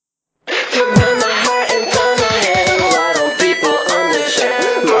You bend my heart and turn my hand. Why don't people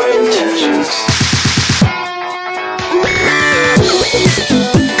understand my intentions?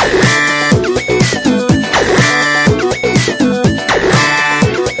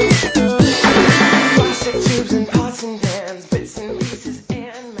 Plastic tubes and pots and pans, bits and pieces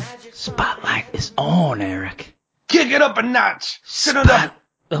and magic. Spotlight is on, Eric. Kick it up a notch. Sit it up.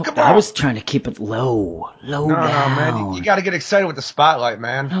 Oh, Come I on. was trying to keep it low No, down. man. You got to get excited with the spotlight,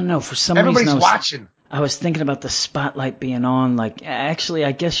 man. No, for some Everybody's reason watching. I was thinking about the spotlight being on. Like, actually,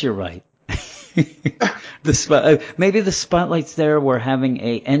 I guess you're right. Maybe the spotlight's there. We're having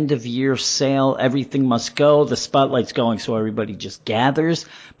a end of year sale. Everything must go. The spotlight's going, so everybody just gathers,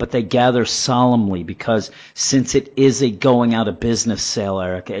 but they gather solemnly because since it is a going out of business sale,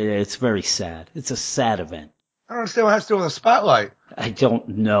 Eric, it's very sad. It's a sad event. I don't understand what it has to do with a spotlight. I don't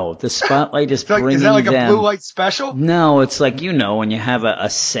know. The spotlight is bringing Is that like them. a blue light special? No, it's like, when you have a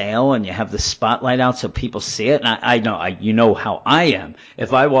sale and you have the spotlight out so people see it. And I know, you know how I am.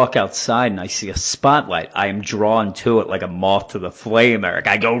 If I walk outside and I see a spotlight, I am drawn to it like a moth to the flame, Eric.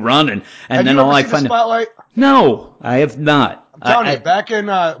 I go running, and Have then you all ever I seen find. a spotlight? No, I have not. I'm telling you, back in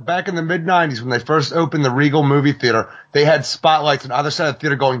the mid '90s when they first opened the Regal movie theater, they had spotlights on either side of the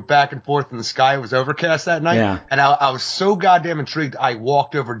theater going back and forth in the sky. It was overcast that night, Yeah. and I was so goddamn intrigued. I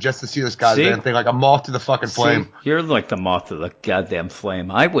walked over just to see this goddamn thing, like a moth to the fucking flame. See, you're like the moth to the goddamn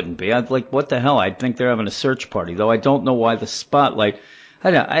flame. I wouldn't be. I'd like, what the hell? I'd think they're having a search party, though I don't know why the spotlight.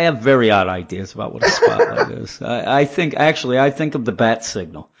 I have very odd ideas about what a spotlight is. I think of the bat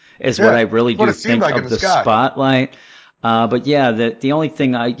signal is what I really do think like of the spotlight. But yeah, the only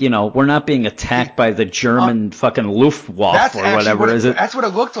thing we're not being attacked by the German fucking Luftwaffe or whatever is it? That's what it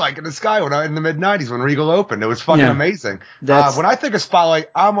looked like in the sky in the mid '90s when Regal opened. It was fucking amazing. When I think of spotlight,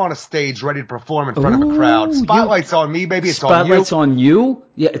 I'm on a stage ready to perform in front of a crowd. Spotlight's on me, baby. It's on you. Spotlight's on you?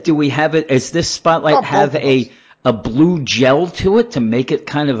 Yeah. Do we have it? Is this spotlight have a blue gel to it to make it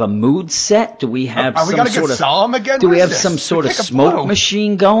kind of a mood set? Do we have Are we some gonna sort get of solemn again? Do we have some sort of smoke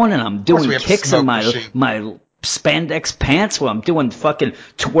machine going? And I'm doing kicks in my spandex pants while I'm doing fucking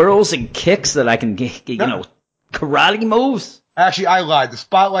twirls and kicks that I can karate moves. Actually, I lied. The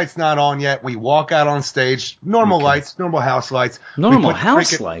spotlight's not on yet. We walk out on stage, normal lights, normal house lights. Normal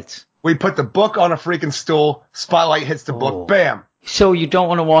house lights. We put the book on a freaking stool. Spotlight hits the book. Bam. So you don't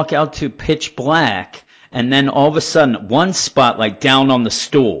want to walk out to pitch black and then all of a sudden one spotlight down on the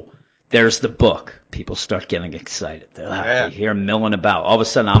stool. There's the book. People start getting excited. They hear milling about. All of a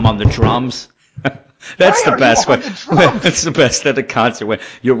sudden I'm on the drums. That's the best way. That's the best at a concert when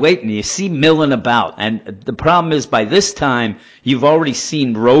you're waiting, you see milling about, and the problem is by this time you've already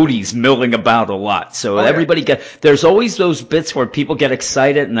seen roadies milling about a lot. So there's always those bits where people get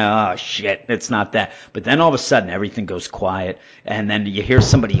excited and oh shit, it's not that. But then all of a sudden everything goes quiet, and then you hear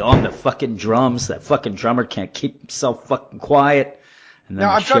somebody on the fucking drums. That fucking drummer can't keep himself fucking quiet. And then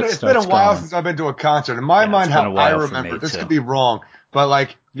it's been a while since I've been to a concert. In my mind, how I remember, this could be wrong, but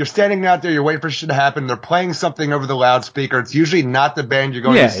like, you're standing out there, you're waiting for shit to happen, they're playing something over the loudspeaker, it's usually not the band you're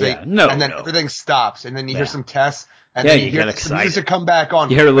going to see, and then everything stops, and then you hear some tests, and then you hear the music come back on.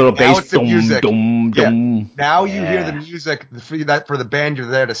 You hear a little bass, dum, dum. Now you hear the music for the band you're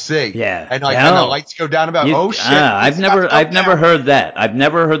there to see. Yeah. And and the lights go down about, oh shit. I've never heard that. I've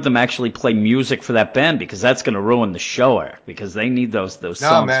never heard them actually play music for that band because that's going to ruin the show, Eric, because they need those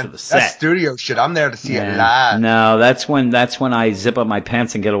songs for the set. That's studio shit. I'm there to see it live. No, that's when I zip up my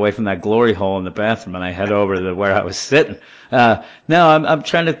pants and get away from that glory hole in the bathroom and I head over to where I was sitting. No, I'm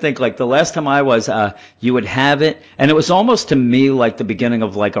trying to think, like the last time I was, you would have it, and it was almost to me like the beginning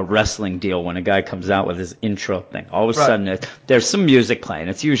of like a wrestling deal when a guy comes out with his intro thing. All of a sudden, there's some music playing.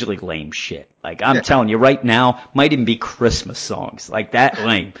 It's usually lame shit. Like I'm telling you right now, might even be Christmas songs like that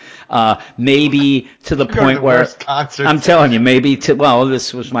lame. Maybe to the point where I'm telling you,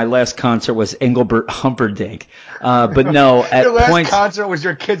 this was my last concert was Engelbert Humperdinck. But no, at your last points, concert was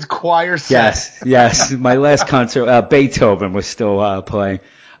your kid's choir set. Yes. My last concert, Beethoven was still playing.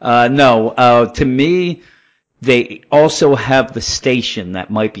 To me, they also have the station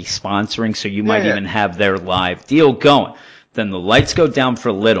that might be sponsoring, so you might even have their live deal going. Then the lights go down for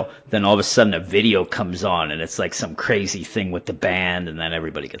a little. Then all of a sudden a video comes on, and it's like some crazy thing with the band, and then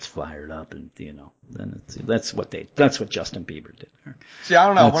everybody gets fired up, and then that's what Justin Bieber did. See, I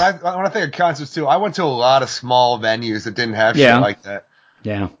don't know. When I think of concerts too, I went to a lot of small venues that didn't have shit like that.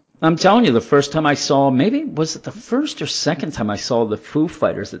 Yeah. I'm telling you, the first time I saw, maybe was it the first or second time I saw the Foo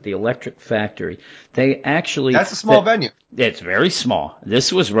Fighters at the Electric Factory? They actually... That's a small venue. It's very small.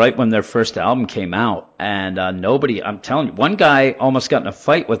 This was right when their first album came out. And I'm telling you, one guy almost got in a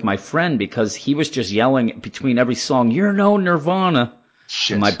fight with my friend because he was just yelling between every song, "You're no Nirvana."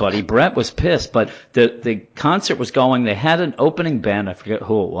 Shit. My buddy Brett was pissed, but the concert was going. They had an opening band. I forget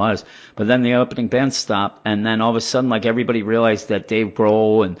who it was, but then the opening band stopped, and then all of a sudden, like everybody realized that Dave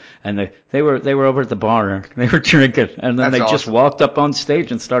Grohl and they were over at the bar. They were drinking, and then they just walked up on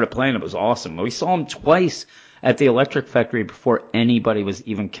stage and started playing. It was awesome. We saw them twice at the Electric Factory before anybody was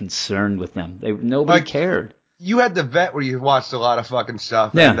even concerned with them. Nobody cared. You had the vet where you watched a lot of fucking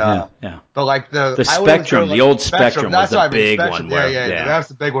stuff. Yeah. But like the Spectrum, the old Spectrum was the big one. Yeah, that's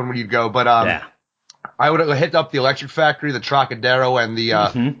the big one when you go. But I would have hit up the Electric Factory, the Trocadero, and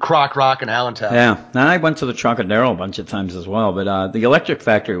the Croc Rock in Allentown. Yeah, and I went to the Trocadero a bunch of times as well. But the Electric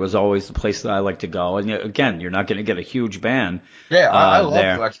Factory was always the place that I like to go. And again, you're not going to get a huge band. Yeah, I love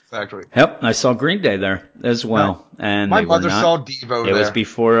the Electric Factory. Yep, I saw Green Day there as well. Yeah. And my mother saw Devo there.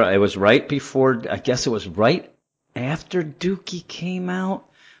 It was right before. I guess it was right after Dookie came out.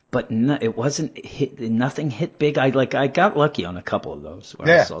 But it wasn't nothing hit big. I got lucky on a couple of those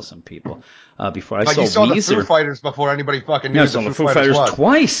where I saw some people before. I saw you saw Weezer. The Foo Fighters before anybody fucking knew. I saw the Foo Fighters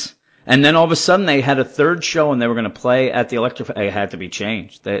twice, and then all of a sudden they had a third show and they were going to play at the Electric. It had to be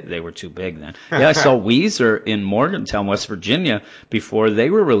changed. They were too big then. Yeah, I saw Weezer in Morgantown, West Virginia, before they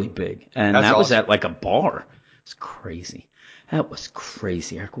were really big, and that was at like a bar. It's crazy. That was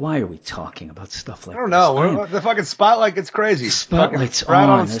crazy, Eric. Why are we talking about stuff like this? I don't know. The fucking spotlight gets crazy. The spotlight's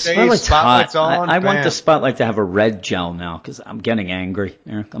on. The spotlight's hot. I want the spotlight to have a red gel now because I'm getting angry,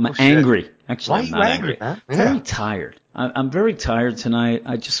 Eric. I'm angry. Actually, I'm not angry. Man? I'm very tired. I'm very tired tonight.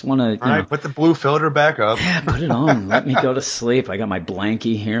 I just want to, All right, put the blue filter back up. Yeah, put it on. Let me go to sleep. I got my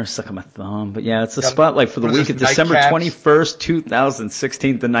blankie here stuck on my thumb. But yeah, it's the spotlight for the week of December 21st,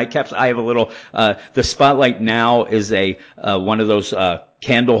 2016. The nightcaps. I have a little, the spotlight now is a, one of those,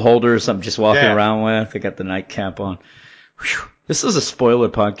 candle holders I'm just walking around with. I got the nightcap on. Whew. This is a spoiler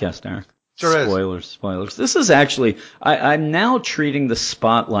podcast, Eric. Sure is. Spoilers. This is actually, I'm now treating the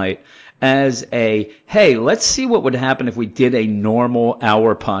spotlight as hey, let's see what would happen if we did a normal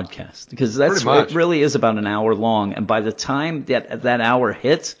hour podcast. Because it really is about an hour long. And by the time that hour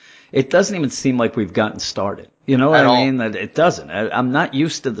hits, it doesn't even seem like we've gotten started. You know what I mean? That it doesn't. I'm not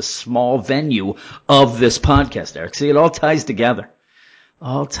used to the small venue of this podcast, Eric. See, it all ties together.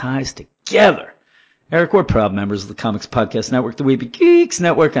 Eric, we're proud members of the Comics Podcast Network, the Weeby Geeks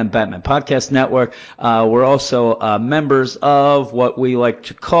Network, and Batman Podcast Network. We're also members of what we like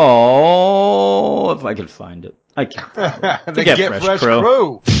to call, if I can find it, I can't find it. The Get Fresh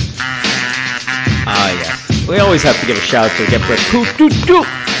Crew. Yes. We always have to give a shout out to the Get Fresh Crew.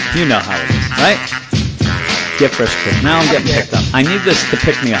 You know how it is, right? Get Fresh Crew. Now I'm getting picked up. I need this to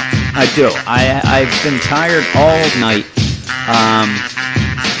pick me up. I do. I've been tired all night.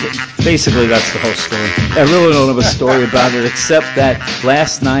 Basically, that's the whole story. I really don't have a story about it, except that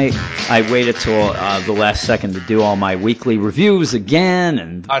last night I waited till the last second to do all my weekly reviews again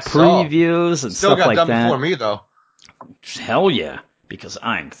and previews and stuff like that. Still got done before me, though. Hell yeah, because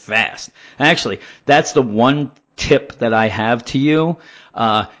I'm fast. Actually, that's the one tip that I have to you.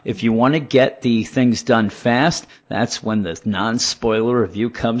 If you want to get the things done fast, that's when the non-spoiler review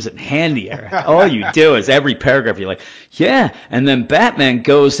comes in handy, Eric. All you do is every paragraph you're like, yeah, and then Batman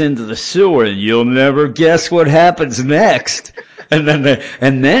goes into the sewer and you'll never guess what happens next. And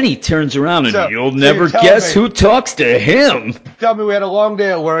then he turns around and you'll never guess who talks to him. Tell me, we had a long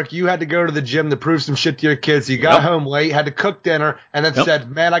day at work. You had to go to the gym to prove some shit to your kids. You got home late, had to cook dinner, and then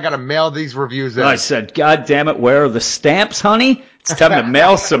said, man, I got to mail these reviews in. I said, God damn it, where are the stamps, honey? It's time to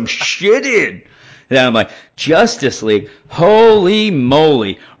mail some shit in. And I'm like, Justice League, holy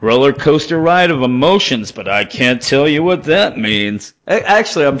moly, roller coaster ride of emotions, but I can't tell you what that means.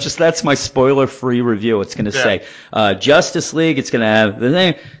 Actually, that's my spoiler-free review. It's going to say, Justice League, it's going to have the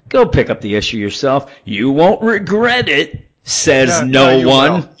name. Go pick up the issue yourself. You won't regret it, says no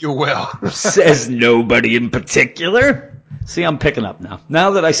one. You will. Says nobody in particular. See, I'm picking up now.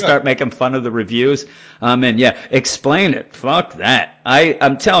 Now that I start making fun of the reviews, explain it. Fuck that.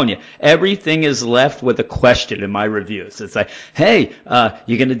 I'm telling you, everything is left with a question in my reviews. It's like, hey,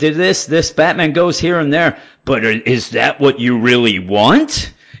 you're going to do this, Batman goes here and there, but is that what you really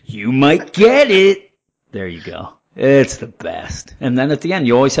want? You might get it. There you go. It's the best. And then at the end,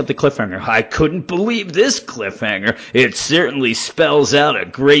 you always have the cliffhanger. I couldn't believe this cliffhanger. It certainly spells out a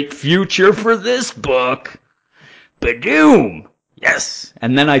great future for this book. Badoom! Yes.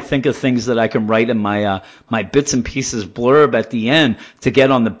 And then I think of things that I can write in my my bits and pieces blurb at the end to get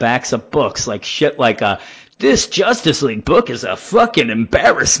on the backs of books, like shit like this Justice League book is a fucking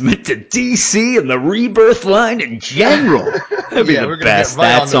embarrassment to DC and the Rebirth line in general. That'd be the best.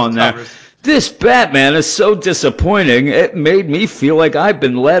 That's on there. This Batman is so disappointing, it made me feel like I've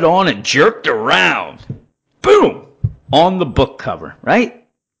been led on and jerked around. Boom! on the book cover, right?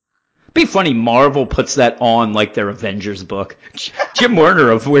 Be funny, Marvel puts that on like their Avengers book. Jim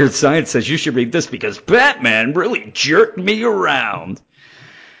Werner of Weird Science says you should read this because Batman really jerked me around.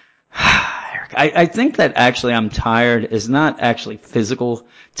 I think that actually I'm tired is not actually physical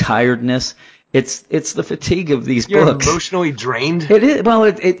tiredness. It's the fatigue of these books. You're emotionally drained? It is. Well,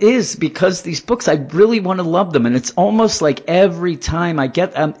 it is because these books, I really want to love them. And it's almost like every time I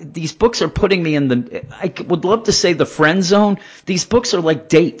get these books are putting me in I would love to say the friend zone. These books are like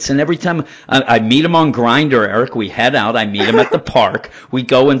dates. And every time I meet them on Grindr, Eric, we head out. I meet them at the park. We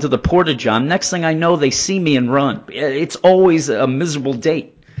go into the Porta-John. Next thing I know, they see me and run. It's always a miserable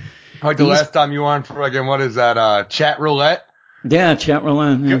date. Like the last time you were on for, again, what is that, chat roulette? Yeah, chat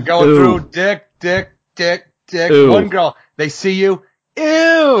roulette. Yeah. Going through dick. Ooh. One girl, they see you.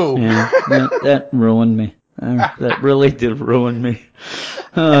 Ew! Yeah, that ruined me. That really did ruin me.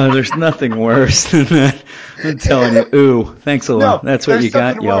 There's nothing worse than that. I'm telling you. Ooh, thanks a lot. That's what you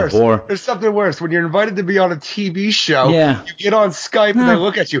got, you whore. There's something worse. When you're invited to be on a TV show, you get on Skype and they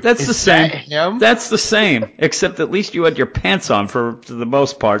look at you. That's the same. That's the same. Except at least you had your pants on for the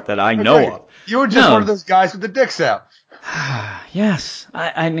most part that I know of. You were just one of those guys with the dicks out. Yes.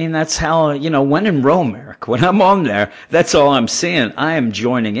 I mean, that's how, when in Rome, Eric, when I'm on there, that's all I'm seeing. I am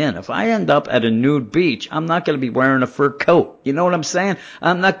joining in. If I end up at a nude beach, I'm not going to be wearing a fur coat. You know what I'm saying?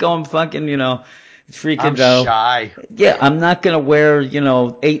 I'm not going fucking, freaking I'm shy. Yeah, I'm not going to wear,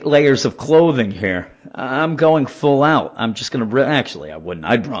 8 layers of clothing here. I'm going full out. I'm just going to actually, I wouldn't.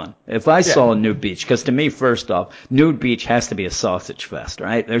 I'd run. If I saw a nude beach, because to me, first off, nude beach has to be a sausage fest,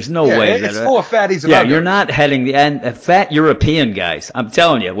 right? There's no way it's full of fatties. Yeah, you're not heading and fat European guys. I'm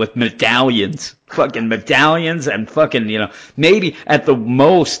telling you, with medallions. Fucking medallions and fucking, maybe at the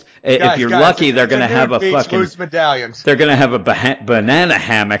most, if you're lucky, they're going to have a fucking medallions. They're going to have a banana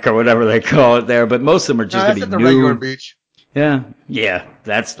hammock or whatever they call it there, but most of them are just going to be nude. Regular beach. Yeah,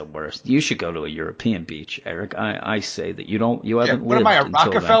 that's the worst. You should go to a European beach, Eric. I say that you haven't lived. What am I, a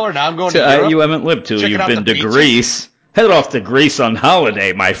Rockefeller? Now I'm going to Europe? You haven't lived till you've been to Greece. Head off to Greece on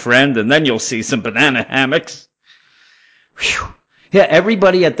holiday, my friend, and then you'll see some banana hammocks. Whew. Yeah,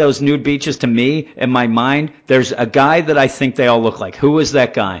 everybody at those nude beaches, to me, in my mind, there's a guy that I think they all look like. Who is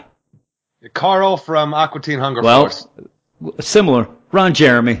that guy? Carl from Aqua Teen Hunger Force. Similar. Ron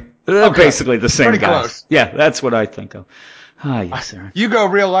Jeremy. They're basically the same guys. Close. Yeah, that's what I think of. Yes, sir. You go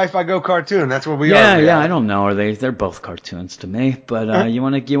real life, I go cartoon. That's what we are. Yeah, I don't know. They're both cartoons to me. But you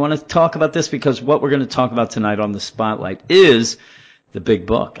want to talk about this because what we're going to talk about tonight on the Spotlight is the big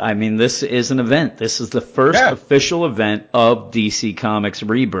book. I mean, this is an event. This is the first official event of DC Comics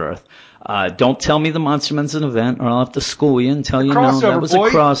Rebirth. Don't tell me the Monster Man's an event, or I'll have to school you and tell you no, that was a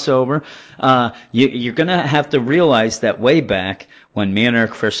crossover. You're going to have to realize that way back when me and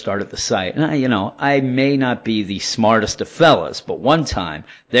Eric first started the site, and I may not be the smartest of fellas, but one time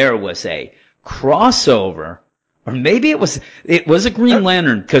there was a crossover, or maybe it was a Green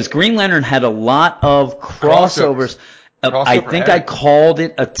Lantern, because Green Lantern had a lot of crossovers. I think I called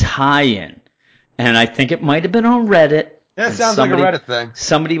it a tie-in, and I think it might have been on Reddit. That sounds like a Reddit thing.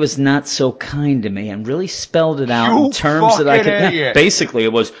 Somebody was not so kind to me and really spelled it out in terms that I could. Yeah, basically,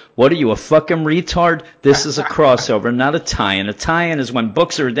 it was, what are you, a fucking retard? This is a crossover, not a tie-in. A tie-in is when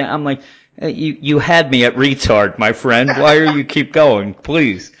books are down. I'm like, hey, you had me at retard, my friend. Why are you keep going?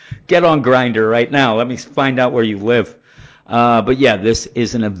 Please, get on Grindr right now. Let me find out where you live. But yeah, this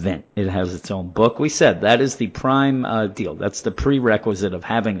is an event. It has its own book. We said that is the prime deal. That's the prerequisite of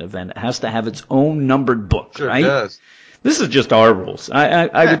having an event. It has to have its own numbered book, right? It does. This is just our rules.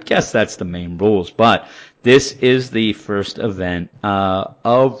 I would guess that's the main rules, but this is the first event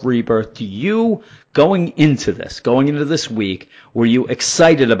of Rebirth. To you, going into this week, were you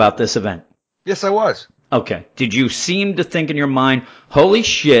excited about this event? Yes, I was. Okay. Did you seem to think in your mind, holy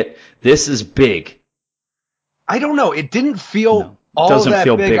shit, this is big? I don't know. It didn't feel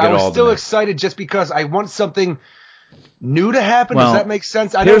big. I was still excited just because I want something new to happen. Does that make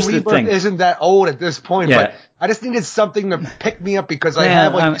sense? I know Rebirth isn't that old at this point, but I just needed something to pick me up because I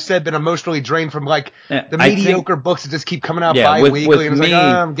have, like you said, been emotionally drained from the mediocre books that just keep coming out bi-weekly. And it's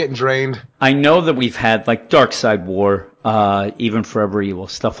I'm getting drained. I know that we've had like Dark Side War, even Forever Evil,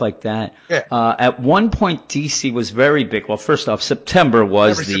 stuff like that. Yeah. At one point, DC was very big. Well, first off, September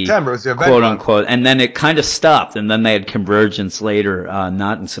was the quote unquote, and then it kind of stopped, and then they had Convergence later,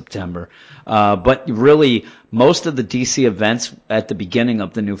 not in September. But really, most of the DC events at the beginning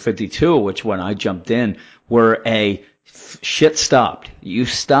of the New 52, which when I jumped in, were shit stopped. You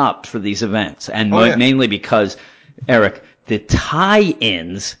stopped for these events. And mainly because, Eric, the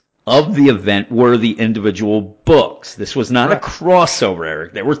tie-ins of the event were the individual books. This was not a crossover,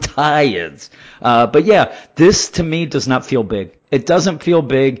 Eric. There were tie-ins. But yeah, this to me does not feel big. It doesn't feel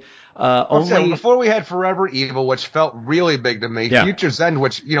big. Before we had Forever Evil, which felt really big to me, Future's End,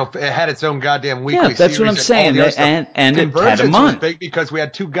 which, it had its own goddamn weekly series. Yeah, that's what I'm saying. And it had a month. Was big because we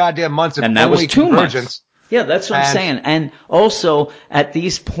had 2 goddamn months of and that only was 2 Convergence. Months. Yeah, that's what I'm saying. And also, at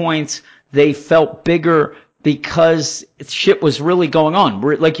these points, they felt bigger because shit was really going on.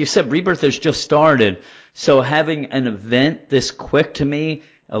 Like you said, Rebirth has just started. So having an event this quick to me,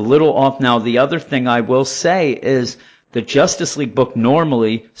 a little off. Now, the other thing I will say is the Justice League book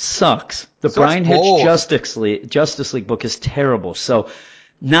normally sucks. The Brian Hitch Justice League book is terrible. So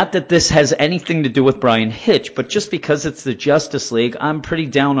not that this has anything to do with Brian Hitch, but just because it's the Justice League, I'm pretty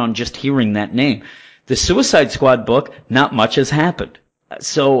down on just hearing that name. The Suicide Squad book, not much has happened.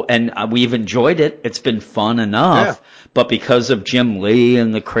 So, and we've enjoyed it. It's been fun enough. But because of Jim Lee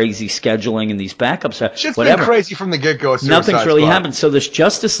and the crazy scheduling and these backups, shit's been crazy from the get-go. Nothing's really happened. So this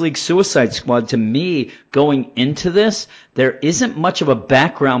Justice League Suicide Squad, to me, going into this, there isn't much of a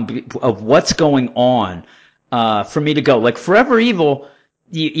background of what's going on for me to go. Like Forever Evil,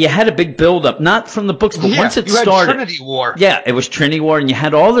 you had a big build-up, not from the books, but once it started. Trinity War. Yeah, it was Trinity War, and you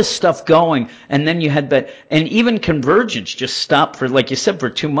had all this stuff going, and then you had that, and even Convergence just stopped for, like you said, for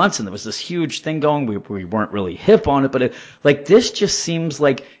 2 months, and there was this huge thing going. We weren't really hip on it, but this just seems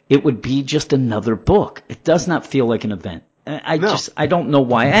like it would be just another book. It does not feel like an event. I don't know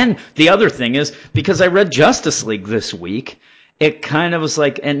why. And the other thing is, because I read Justice League this week, it kind of was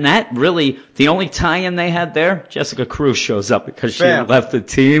like, and that really, the only tie-in they had there, Jessica Cruz shows up because she left the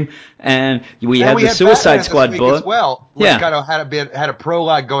team, and we had the Suicide Squad book as well. Kind of had a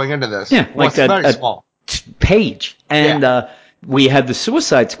prologue going into this. Yeah, like that page, and we had the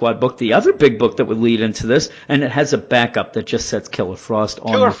Suicide Squad book, the other big book that would lead into this, and it has a backup that just sets Killer Frost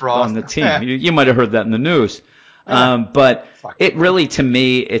on the team. Yeah. You might have heard that in the news. But it really, to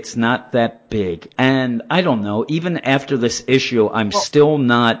me, it's not that big. And I don't know, even after this issue, I'm still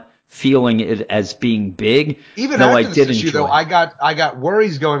not feeling it as being big. Even though after this issue, though, I got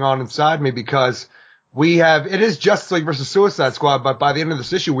worries going on inside me because it is Justice League versus Suicide Squad, but by the end of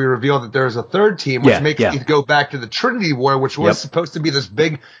this issue, we reveal that there's a third team, which makes it go back to the Trinity War, which was supposed to be this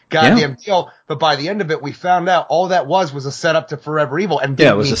big goddamn deal. But by the end of it, we found out all that was a setup to Forever Evil, and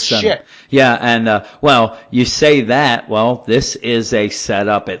didn't mean shit. Yeah, and you say that. Well, this is a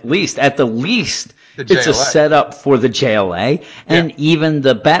setup, at the least. It's a setup for the JLA, and even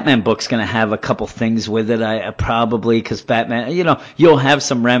the Batman book's going to have a couple things with it. Probably because Batman, you'll have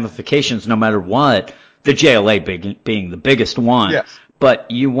some ramifications no matter what. The JLA being the biggest one, but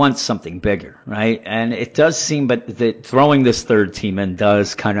you want something bigger, right? And it does seem, but throwing this third team in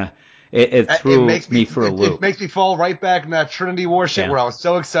does kind of it threw me for a loop. It makes me fall right back in that Trinity War shit where I was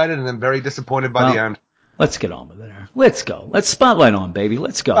so excited and then very disappointed by the end. Let's get on with it. Let's go. Let's spotlight on, baby.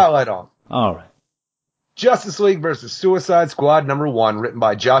 Let's go. Spotlight on. All right. Justice League versus Suicide Squad #1, written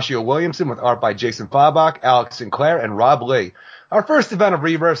by Joshua Williamson with art by Jason Fabok, Alex Sinclair, and Rob Lee. Our first event of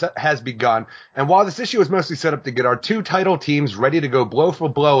Rebirth has begun, and while this issue is mostly set up to get our 2 title teams ready to go blow for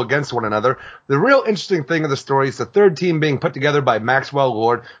blow against one another, the real interesting thing of the story is the third team being put together by Maxwell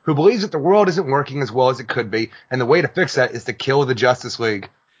Lord, who believes that the world isn't working as well as it could be, and the way to fix that is to kill the Justice League.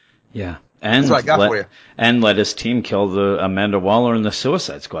 Yeah. And that's what I got for you. And let his team kill the Amanda Waller and the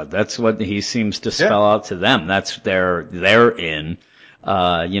Suicide Squad. That's what he seems to spell out to them. That's they're in.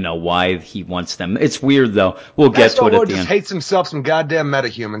 Why he wants them. It's weird though. We'll get to it at the end. Just hates himself some goddamn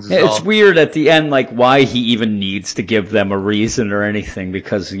metahumans. It's weird at the end, like why he even needs to give them a reason or anything,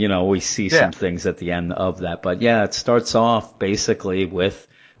 because we see some things at the end of that. But it starts off basically with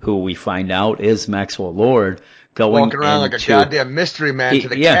who we find out is Maxwell Lord. Walking around like a goddamn mystery man to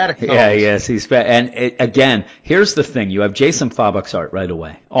the catacombs. Yeah, yes, he's bad. And again, here's the thing. You have Jason Fabok's art right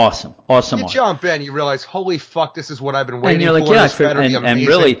away. Awesome art. You jump in, you realize, holy fuck, this is what I've been waiting for. And you're like, and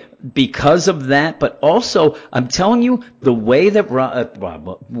really, because of that, but also, I'm telling you, the way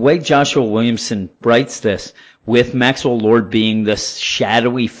that Joshua Williamson writes this, with Maxwell Lord being this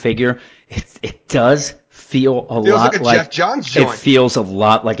shadowy figure, it does feel a lot like Jeff Johns joint. It feels a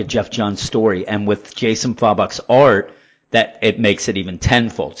lot like a Jeff Johns story, and with Jason Fabok's art, that it makes it even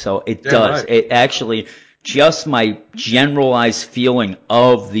tenfold. So it does. Right. It actually, just my generalized feeling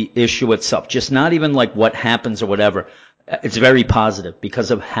of the issue itself, just not even like what happens or whatever. It's very positive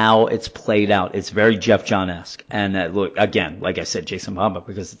because of how it's played out. It's very Jeff John-esque. And look, again, like I said, Jason Bourne,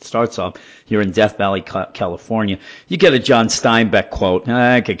 because it starts off, you're in Death Valley, California. You get a John Steinbeck quote.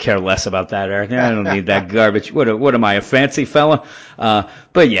 I could care less about that, Eric. I don't need that garbage. What am I, a fancy fella?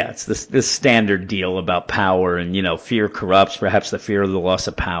 But yeah, it's this standard deal about power and, fear corrupts, perhaps the fear of the loss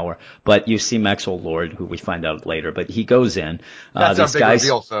of power. But you see Maxwell Lord, who we find out later, but he goes in. That's our big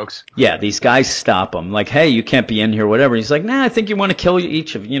reveal, folks. Yeah, these guys stop him. Like, hey, you can't be in here, whatever. He's like, nah, I think you want to kill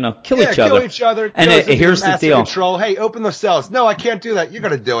each of kill each other. Kill each other. And here's the deal. Control. Hey, open the cells. No, I can't do that. You're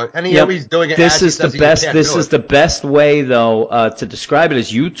going to do it. And he's doing it. This is the best way, though, to describe it,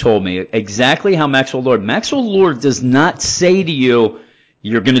 as you told me exactly how Maxwell Lord does not say to you,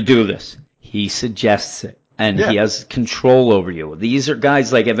 you're going to do this. He suggests it. And he has control over you. These are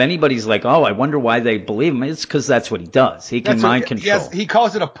guys, like, if anybody's like, oh, I wonder why they believe him, it's because that's what he does. He can mind control. Yes, he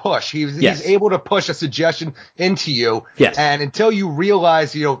calls it a push. He's able to push a suggestion into you. Yes. And until you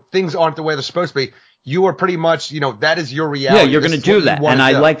realize, things aren't the way they're supposed to be, you are pretty much, that is your reality. Yeah, you're going to do that. And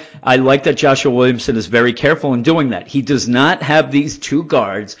I like that Joshua Williamson is very careful in doing that. He does not have these two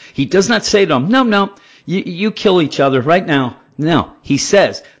guards. He does not say to them, no, you kill each other right now. No, he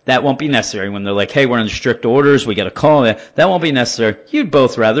says that won't be necessary when they're like, hey, we're under strict orders, we got a call. That won't be necessary. You'd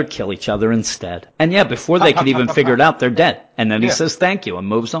both rather kill each other instead. And yeah, before they could even figure it out, they're dead. And then he says thank you and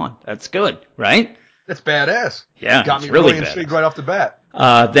moves on. That's good, right? That's badass. Yeah, got me really intrigued right off the bat.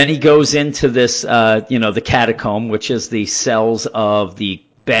 Then he goes into this, the catacomb, which is the cells of the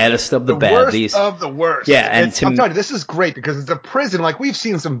baddest of the bad. Worst of the worst. Yeah, and I'm telling you, this is great because it's a prison. Like, we've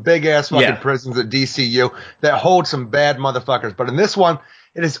seen some big ass fucking prisons at DCU that hold some bad motherfuckers, but in this one,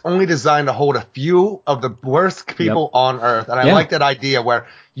 it is only designed to hold a few of the worst people on Earth. And I like that idea where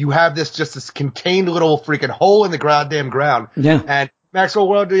you have this contained little freaking hole in the goddamn ground. Yeah. And Maxwell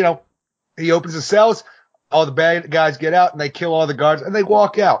Lord, he opens the cells, all the bad guys get out, and they kill all the guards, and they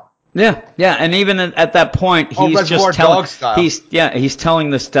walk out. Yeah, and even at that point, he's just telling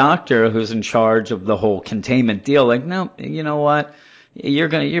this doctor who's in charge of the whole containment deal, like, no, you know what?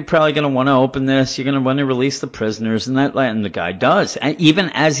 You're probably gonna want to open this. You're gonna want to release the prisoners, and the guy does. And even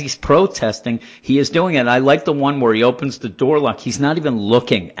as he's protesting, he is doing it. I like the one where he opens the door lock. He's not even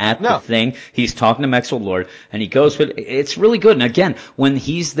looking at the thing. He's talking to Maxwell Lord, and he goes with it. It's really good. And again, when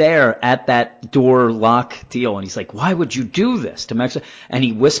he's there at that door lock deal, and he's like, "Why would you do this to Maxwell?" And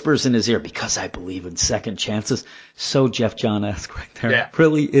he whispers in his ear, "Because I believe in second chances." So Jeff John-esque right there. Yeah. It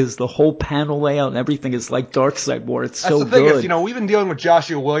really is. The whole panel layout and everything is like Darkseid War. It's so good. That's the thing is, we've been dealing with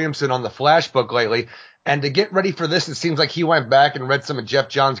Joshua Williamson on the Flash book lately, and to get ready for this, it seems like he went back and read some of Jeff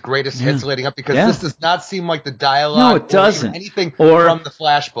John's greatest hits leading up, because this does not seem like the dialogue. No, it doesn't. Or anything from the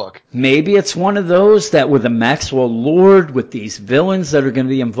Flash book. Maybe it's one of those that with a Maxwell Lord, with these villains that are going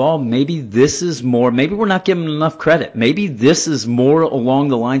to be involved, maybe this is more, maybe we're not giving him enough credit. Maybe this is more along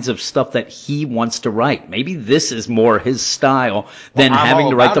the lines of stuff that he wants to write. Maybe this is more his style than having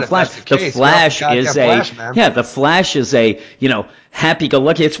to write the Flash. The Flash is the Flash is a,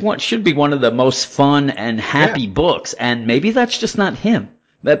 happy-go-lucky. Should be one of the most fun and happy books, and maybe that's just not him.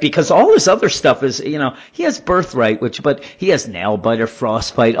 But because all this other stuff is, he has Birthright, but he has Nailbiter,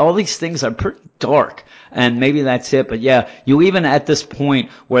 Frostbite. All these things are pretty dark, and maybe that's it. But yeah, you even at this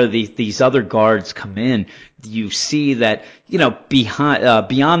point where these other guards come in, you see that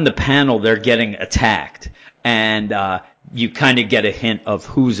beyond the panel they're getting attacked, and you kind of get a hint of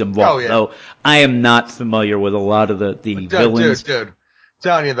who's involved. Though I am not familiar with a lot of the villains. Dude.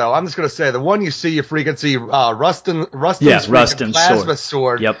 Telling you though, I'm just gonna say the one you see, you freaking see Rustin's plasma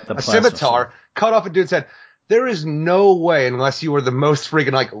sword, a scimitar cut off a dude's head. There is no way, unless you were the most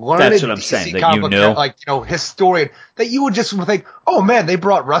freaking learned that's what I'm saying, that you knew. Historian, that you would just think, oh man, they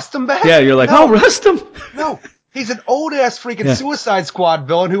brought Rustin back. Yeah, you're like, oh, Rustin. No. He's an old-ass freaking Suicide Squad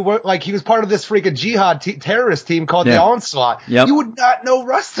villain who he was part of this freaking jihad terrorist team called the Onslaught. Yep. You would not know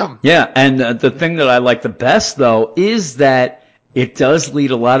Rustin. Yeah, and the thing that I like the best, though, is that it does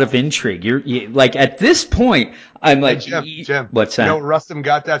lead a lot of intrigue. You're like, at this point, I'm like, Jim, what's that? You know where Rustin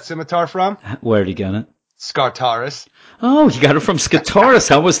got that scimitar from? Where did he get it? Skartaris. Oh, you got it from Skartaris.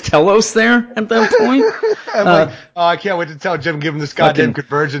 How was Telos there at that point? I can't wait to tell Jim, give him this goddamn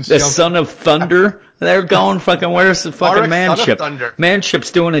convergence. The Son of Thunder. They're going fucking, where's the fucking Manship?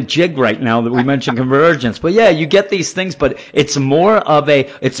 Manship's doing a jig right now that we mentioned convergence. But yeah, you get these things, but it's more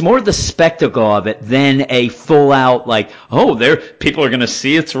the spectacle of it than a full out people are going to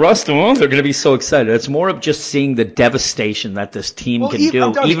see it's Rustin. Oh, they're going to be so excited. It's more of just seeing the devastation that this team can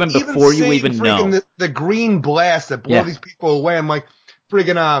do, even before you even know. The green blast that blow these people away. I'm like,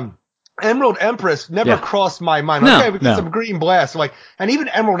 friggin', Emerald Empress never crossed my mind. Like, okay, we get some Green Blast. Like, and even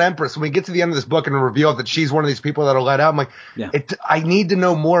Emerald Empress, when we get to the end of this book and reveal that she's one of these people that are let out, I'm like, I need to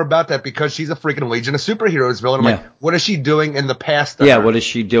know more about that because she's a freaking Legion of Superheroes villain. I'm like, what is she doing in the past? What is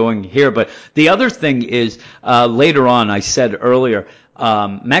she doing here? But the other thing is, later on, I said earlier,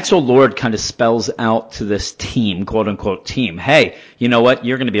 Maxwell Lord kind of spells out to this team, quote unquote team, hey, you know what?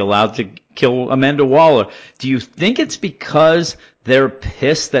 You're going to be allowed to kill Amanda Waller. Do you think it's because they're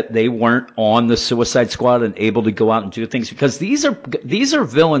pissed that they weren't on the Suicide Squad and able to go out and do things? Because these are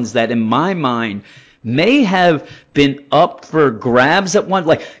villains that, in my mind, may have been up for grabs at one.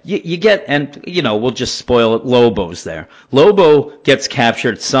 Like, you get, and, we'll just spoil it, Lobo's there. Lobo gets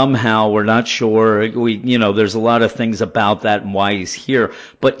captured somehow. We're not sure. There's a lot of things about that and why he's here.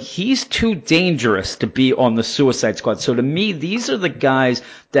 But he's too dangerous to be on the Suicide Squad. So to me, these are the guys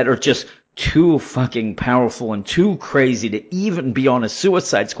that are just too fucking powerful and too crazy to even be on a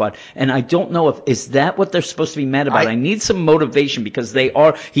Suicide Squad. And I don't know is that what they're supposed to be mad about? I need some motivation because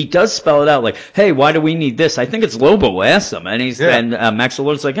he does spell it out like, hey, why do we need this? I think it's Lobo asked him, and and Maxwell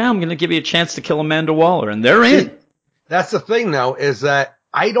Lord's like, I'm going to give you a chance to kill Amanda Waller, and they're in. That's the thing though, is that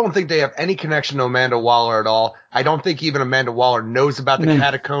I don't think they have any connection to Amanda Waller at all. I don't think even Amanda Waller knows about the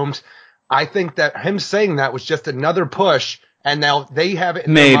catacombs. I think that him saying that was just another push. And now they have it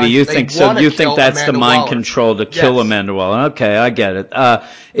in their minds. You think so? You think that's the mind control to kill Amanda Waller? Okay, I get it.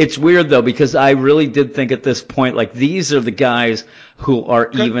 It's weird though, because I really did think at this point, like, these are the guys who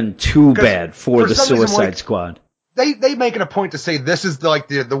are even too bad for the Suicide Squad. They make it a point to say this is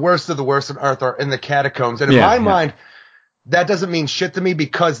the worst of the worst on Earth are in the catacombs, and in my mind, that doesn't mean shit to me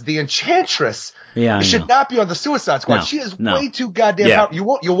because the Enchantress should not be on the Suicide Squad. She is way too goddamn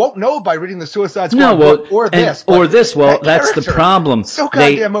powerful. You won't know by reading the Suicide Squad book or this. Well, that's the problem. So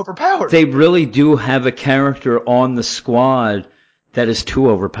goddamn overpowered. They really do have a character on the squad that is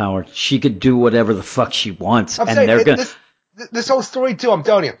too overpowered. She could do whatever the fuck she wants. This whole story too, I'm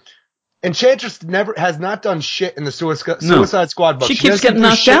telling you. Enchantress has not done shit in the Suicide Squad book. She keeps getting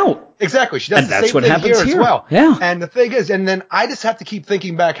knocked out. Exactly. She does the same thing here as well. Yeah. And the thing is, and then I just have to keep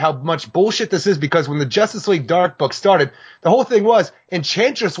thinking back how much bullshit this is because when the Justice League Dark book started, the whole thing was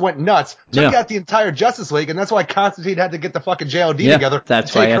Enchantress went nuts, took out the entire Justice League, and that's why Constantine had to get the fucking JLD together.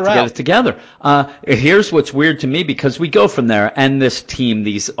 That's why I have to get it together. Here's what's weird to me because we go from there and this team,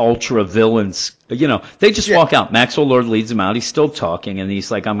 these ultra villains, they just walk out. Maxwell Lord leads them out. He's still talking and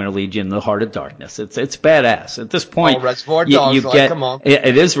he's like, I'm going to lead you in the heart of darkness. It's badass. At this point, Reservoir Dogs come on.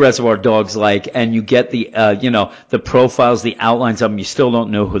 It is Reservoir Dogs like, and you get the, the profiles, the outlines of them. You still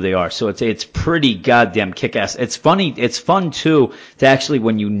don't know who they are. So it's pretty goddamn kick-ass. It's funny. It's fun too to actually,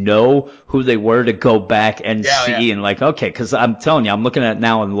 when you know who they were, to go back and see and like, okay, cause I'm telling you, I'm looking at it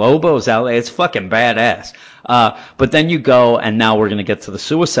now in Lobo's outlet. It's fucking badass. But then you go, and now we're going to get to the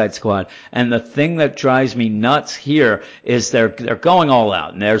Suicide Squad. And the thing that drives me nuts here is they're going all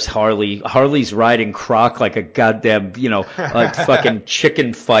out. And there's Harley. Harley's riding Croc like a goddamn, like fucking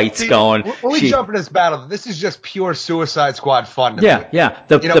chicken fights going. When we jump in this battle, this is just pure Suicide Squad fun to me. Yeah.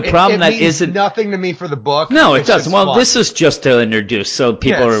 The problem that isn't nothing to me for the book. No, it doesn't. Well, this is just to introduce, so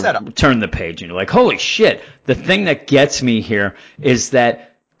people turn the page and you're like, holy shit. The thing that gets me here is that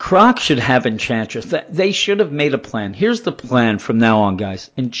Croc should have Enchantress. They should have made a plan. Here's the plan from now on,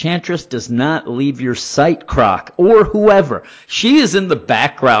 guys. Enchantress does not leave your sight, Croc, or whoever. She is in the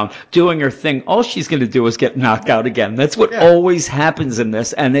background doing her thing. All she's going to do is get knocked out again. That's what always happens in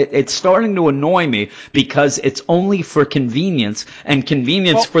this, and it's starting to annoy me because it's only for convenience and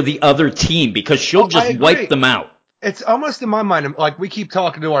convenience for the other team because she'll just wipe them out. It's almost in my mind, like we keep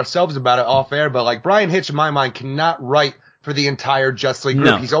talking to ourselves about it off air, but like Brian Hitch in my mind cannot write for the entire Justice League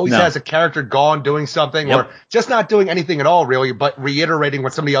group. He's always has a character gone doing something or just not doing anything at all really, but reiterating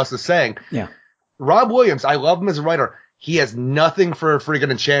what somebody else is saying. Yeah. Rob Williams, I love him as a writer. He has nothing for a freaking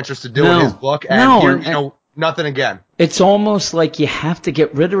Enchantress to do in his book. And here, nothing again. It's almost like you have to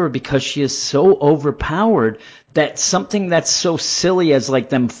get rid of her because she is so overpowered that something that's so silly as like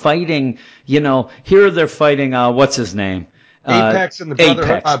them fighting, here they're fighting, what's his name? Apex and the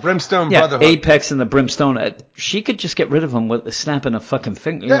Brotherhood, Brimstone Brotherhood. Apex and the Brimstone. She could just get rid of them with a snapping a fucking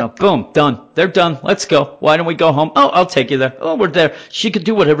finger. Boom, done. They're done. Let's go. Why don't we go home? Oh, I'll take you there. Oh, we're there. She could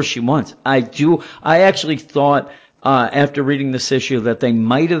do whatever she wants. I actually thought, after reading this issue that they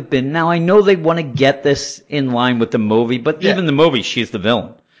might have been. Now, I know they want to get this in line with the movie, but even the movie, she's the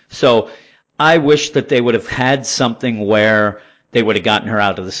villain. So I wish that they would have had something where they would have gotten her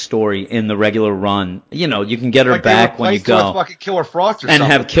out of the story in the regular run. You know, you can get her like back when you go. Fucking Killer Frost or and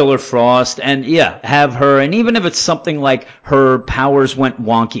something. have Killer Frost, and have her. And even if it's something like her powers went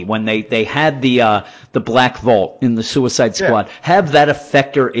wonky when they had the Black Vault in the Suicide Squad, have that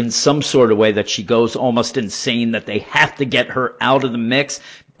affect her in some sort of way that she goes almost insane, that they have to get her out of the mix,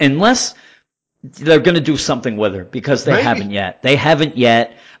 unless they're going to do something with her, because they haven't yet. They haven't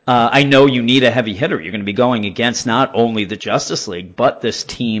yet. I know you need a heavy hitter. You're going to be going against not only the Justice League, but this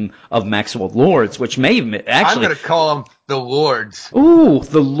team of Maxwell Lords, which may actually... I'm going to call them the Lords. Ooh,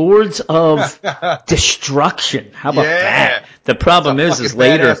 the Lords of Destruction. How about that? The problem is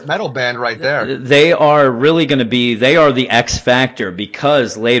later... metal band right there. They are really going to be... They are the X factor,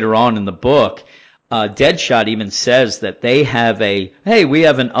 because later on in the book... Deadshot even says that they have we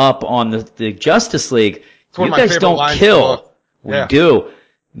have an up on the Justice League. You guys don't kill. We do.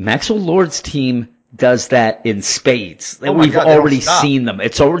 Maxwell Lord's team does that in spades. We've already seen them.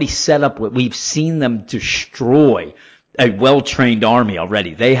 It's already set up. We've seen them destroy a well-trained army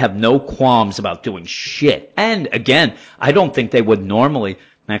already. They have no qualms about doing shit. And again, I don't think they would normally.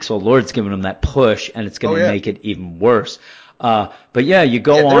 Maxwell Lord's giving them that push, and it's going to make it even worse. But you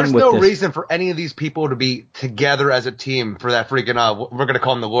go on with this. There's no reason for any of these people to be together as a team for that freaking, we're going to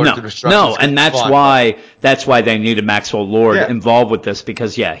call them the Lords of Destruction. No, and that's why they needed Maxwell Lord involved with this,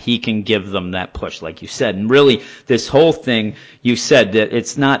 because, he can give them that push, like you said. And really, this whole thing, you said that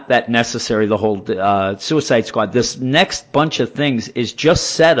it's not that necessary, the whole Suicide Squad. This next bunch of things is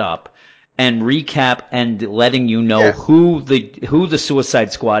just set up and recap and letting you know who the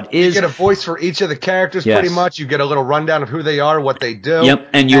Suicide Squad is. You get a voice for each of the characters pretty much. You get a little rundown of who they are, what they do. Yep,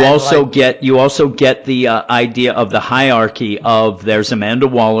 and you also get the idea of the hierarchy of there's Amanda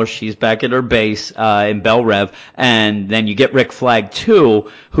Waller, she's back at her base in Belle Rev, and then you get Rick Flag too,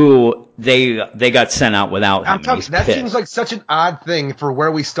 who they got sent out without him. That seems like such an odd thing for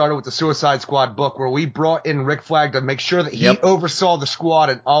where we started with the Suicide Squad book, where we brought in Rick Flag to make sure that he oversaw the squad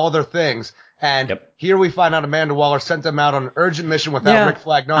and all of their things. And here we find out Amanda Waller sent them out on an urgent mission without Rick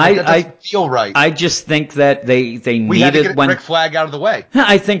Flag. No, that doesn't feel right. I just think that they needed... We had to get Rick Flag out of the way.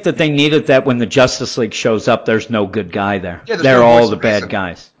 I think that they needed that when the Justice League shows up, there's no good guy there. Yeah, they're all the bad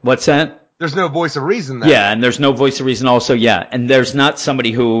guys. What's that? There's no voice of reason there. Yeah, and there's no voice of reason also, and there's not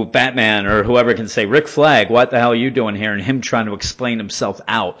somebody who, Batman or whoever, can say, Rick Flag, what the hell are you doing here? And him trying to explain himself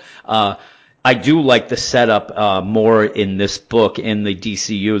out. I do like the setup more in this book, in the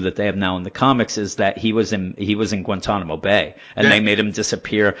DCU that they have now in the comics, is that he was in Guantanamo Bay, and they made him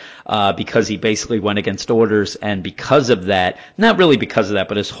disappear because he basically went against orders, and because of that, not really because of that,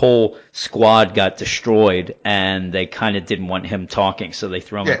 but his whole squad got destroyed, and they kind of didn't want him talking, so they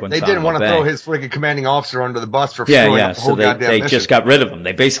threw him in Guantanamo Bay. They didn't want to throw his freaking commanding officer under the bus for screwing up the whole goddamn mission. So they just got rid of him.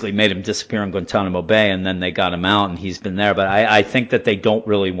 They basically made him disappear in Guantanamo Bay, and then they got him out, and he's been there. But I think that they don't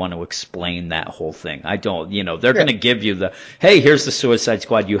really want to explain that whole thing. I don't, they're going to give you hey, here's the Suicide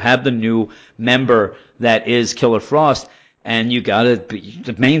Squad. You have the new member that is Killer Frost, and you got to be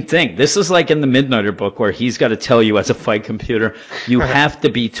the main thing. This is like in the Midnighter book where he's got to tell you as a fight computer, you have to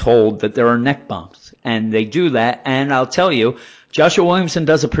be told that there are neck bombs, and they do that. And I'll tell you, Joshua Williamson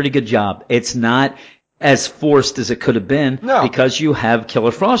does a pretty good job. It's not as forced as it could have been because you have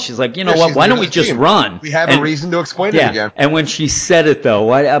Killer Frost. She's like, what? Why don't we just run? We have a reason to explain it again. And when she said it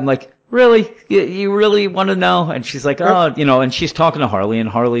though, I'm like, really? You really want to know? And she's like, and she's talking to Harley, and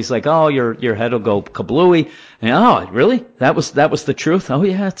Harley's like, oh, your head will go kablooey. And, oh, really? That was the truth? Oh,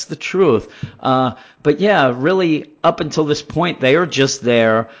 yeah, it's the truth. But yeah, really, up until this point, they are just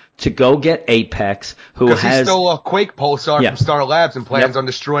there to go get Apex, who has... he stole a Quake Pulsar from Star Labs and plans on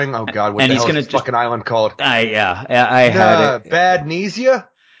destroying... Oh, God, what the hell is this fucking island called? I had it. Badnesia?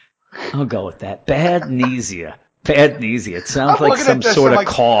 I'll go with that. Badnesia. Badnesia. It sounds like some sort of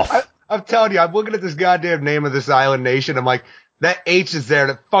cough. I'm telling you, I'm looking at this goddamn name of this island nation. I'm like, that H is there,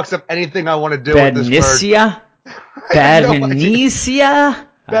 and it fucks up anything I want to do with this word. Badnesia?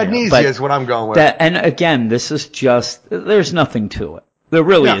 Badnesia is what I'm going with. And again, this is just, there's nothing to it. There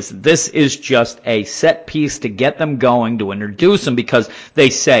really isn't. This is just a set piece to get them going, to introduce them, because they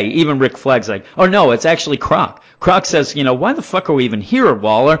say, even Rick Flag's like, oh no, it's actually Croc. Croc says, why the fuck are we even here,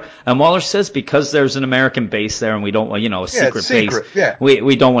 Waller? And Waller says, because there's an American base there and we don't want, a secret base. Yeah.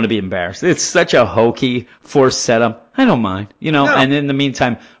 We don't want to be embarrassed. It's such a hokey, forced setup. I don't mind, and in the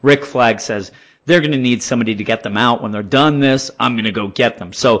meantime, Rick Flag says, they're going to need somebody to get them out. When they're done this, I'm going to go get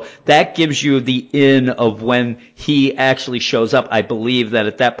them. So that gives you the in of when he actually shows up. I believe that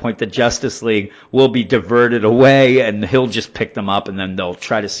at that point, the Justice League will be diverted away, and he'll just pick them up, and then they'll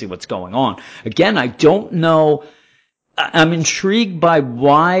try to see what's going on. Again, I don't know I'm intrigued by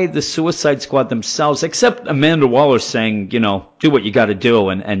why the Suicide Squad themselves, except Amanda Waller saying, do what you got to do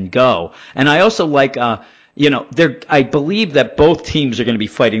and go. And I also like, I believe that both teams are going to be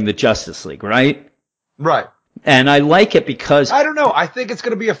fighting the Justice League, right? Right. And I like it because I don't know. I think it's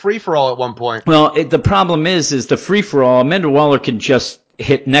going to be a free-for-all at one point. Well, the problem is the free-for-all. Amanda Waller can just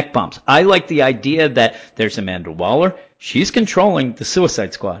hit neck bumps. I like the idea that there's Amanda Waller. She's controlling the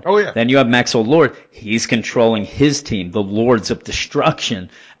Suicide Squad. Oh, yeah. Then you have Maxwell Lord. He's controlling his team, the Lords of Destruction,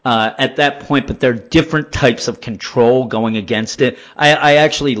 at that point. But there are different types of control going against it. I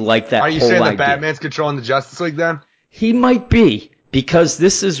actually like that whole idea. Are you saying that Batman's controlling the Justice League then? He might be, because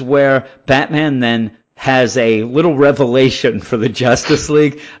this is where Batman then has a little revelation for the Justice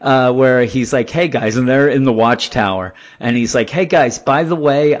League, where he's like, hey guys, and they're in the Watchtower, and he's like, hey guys, by the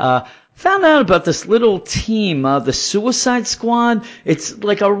way, found out about this little team, the Suicide Squad. It's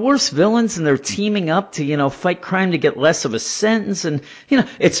like our worst villains, and they're teaming up to, fight crime to get less of a sentence. And,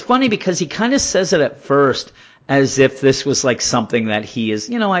 it's funny because he kind of says it at first as if this was like something that he is,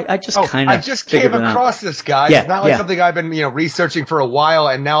 I just came across this guy. Yeah, it's not like something I've been, researching for a while,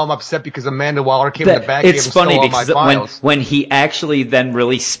 and now I'm upset because Amanda Waller came in the back. It's funny because when he actually then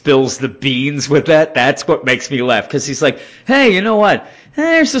really spills the beans with that's what makes me laugh, because he's like, hey, you know what?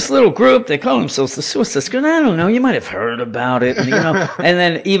 There's this little group, they call themselves the Suicide Squad. I don't know, you might have heard about it, and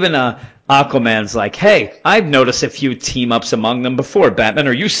then even Aquaman's like, hey, I've noticed a few team-ups among them before, Batman.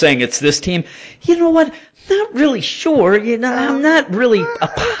 Are you saying it's this team? You know what? Not really sure. I'm not really a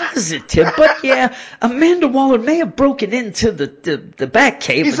positive, but yeah, Amanda Waller may have broken into the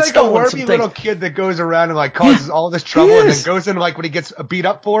Batcave. He's like a wormy little kid that goes around and causes all this trouble, and then goes in when he gets beat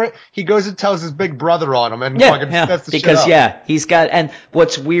up for it, he goes and tells his big brother on him, and sets the shit up. He's got. And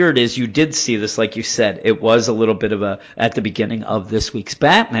what's weird is you did see this, like you said, it was a little bit of at the beginning of this week's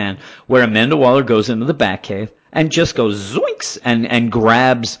Batman, where Amanda Waller goes into the Batcave and just goes zoinks and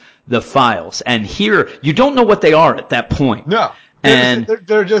grabs the files. And here, you don't know what they are at that point. No.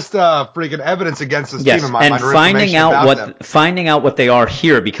 They're just freaking evidence against this team in my mind. And finding out what they are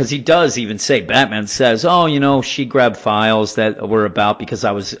here, because he does even say, Batman says, oh, she grabbed files that were about because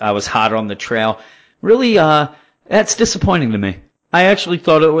I was hot on the trail. Really, that's disappointing to me. I actually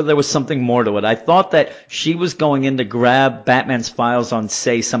thought there was something more to it. I thought that she was going in to grab Batman's files on,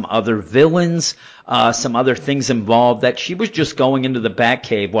 say, some other villains, some other things involved, that she was just going into the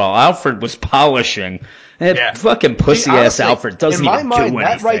Batcave while Alfred was polishing. Fucking pussy-ass Alfred doesn't even do anything. In my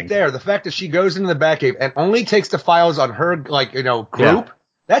mind, that right there, the fact that she goes into the Batcave and only takes the files on her, group,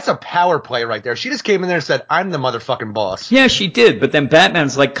 that's a power play right there. She just came in there and said, I'm the motherfucking boss. Yeah, she did. But then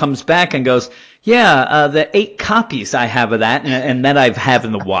Batman's comes back and goes, the 8 copies I have of that, and that I have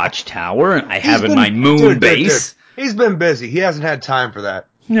in the Watchtower, and I have in my moon base. He's been busy. He hasn't had time for that.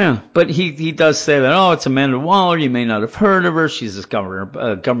 Yeah, but he does say that, it's Amanda Waller, you may not have heard of her, she's this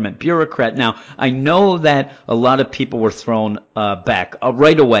government bureaucrat. Now, I know that a lot of people were thrown back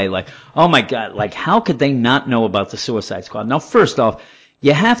right away, oh my God, how could they not know about the Suicide Squad? Now, first off,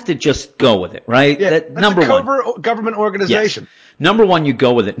 you have to just go with it, right? Yeah, that's a covert government organization. Yes. Number one, you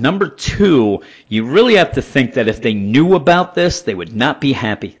go with it. Number two, you really have to think that if they knew about this, they would not be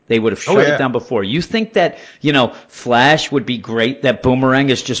happy. They would have shut it down before. You think that, Flash would be great, that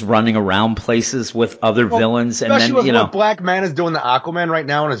Boomerang is just running around places with other villains. And then, with what Black Mana's doing to Aquaman right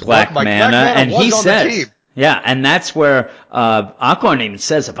now in his Black Mana, and he says, yeah, and that's where Aquaman even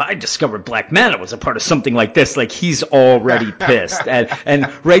says, if I discovered Black Manta was a part of something like this, he's already pissed.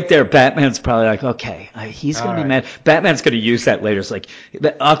 and right there, Batman's probably like, okay, he's going to be mad. Batman's going to use that later. It's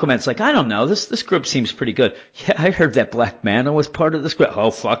Aquaman's like, I don't know, this group seems pretty good. Yeah, I heard that Black Manta was part of this group.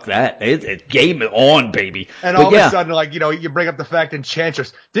 Oh, fuck that. It game on, baby. And all of a sudden, you bring up the fact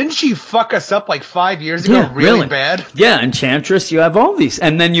Enchantress. Didn't she fuck us up 5 years ago really bad? Yeah, Enchantress, you have all these.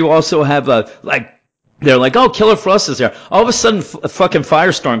 And then you also have, they're like, oh, Killer Frost is there. All of a sudden, fucking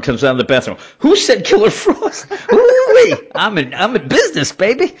Firestorm comes out of the bathroom. Who said Killer Frost? Ooh-wee. I'm in business,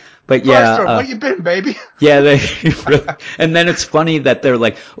 baby. But yeah, Firestorm, where you been, baby? Yeah, really, and then it's funny that they're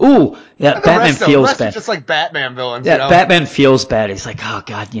like, ooh, yeah, Batman feels bad. Just like Batman villains. Yeah, Batman feels bad. He's like, oh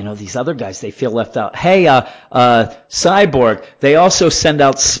God, these other guys, they feel left out. Hey, Cyborg, they also send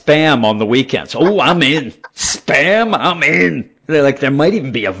out spam on the weekends. Oh, I'm in. Spam, I'm in. They're like, there might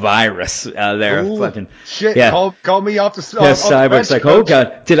even be a virus there. Ooh, fucking shit. Yeah. Call me off the Cyborg's like, oh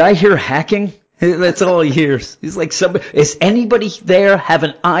God, did I hear hacking? That's all he hears. He's like, is anybody there have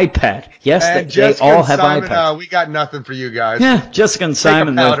an iPad? Yes, they all have iPads. We got nothing for you guys. Yeah, Jessica and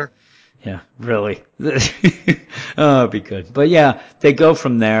Simon. Yeah, really. Oh, it'd be good. But yeah, they go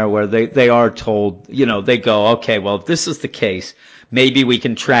from there where they are told, they go, okay, well, if this is the case, maybe we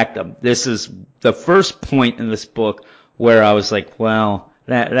can track them. This is the first point in this book where I was like, well,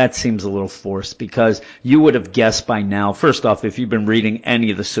 that seems a little forced, because you would have guessed by now, first off, if you've been reading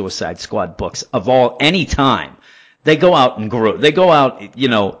any of the Suicide Squad books of any time, they go out in group. They go out,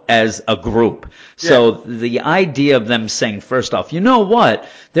 as a group. So the idea of them saying, first off, you know what?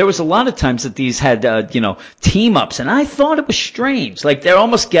 There was a lot of times that these had, team ups, and I thought it was strange. Like, they're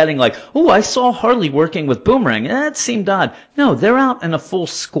almost getting like, oh, I saw Harley working with Boomerang. That seemed odd. No, they're out in a full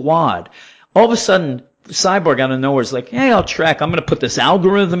squad. All of a sudden, Cyborg out of nowhere is like, hey, I'm going to put this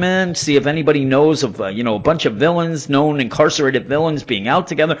algorithm in, see if anybody knows of, a bunch of villains, known incarcerated villains being out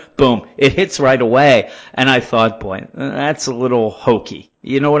together. Boom. It hits right away. And I thought, boy, that's a little hokey.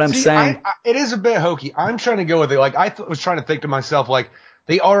 You know what I'm saying? It is a bit hokey. I'm trying to go with it. Like, I was trying to think to myself, like,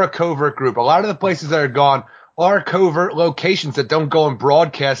 they are a covert group. A lot of the places that are gone are covert locations that don't go and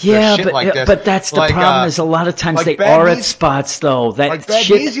broadcast their shit like this. But that's the problem, is a lot of times they are at spots, though.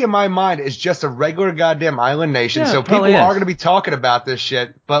 Badnesia, in my mind, is just a regular goddamn island nation, so people are going to be talking about this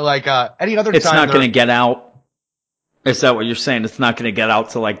shit. But, like, any other time... It's not going to get out. Is that what you're saying? It's not going to get out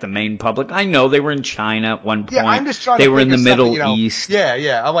to, like, the main public? I know they were in China at one point. Yeah, I'm just trying to They were in the Middle East.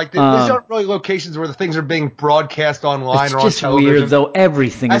 Yeah. I'm like, these aren't really locations where the things are being broadcast online or on television. It's just weird, though.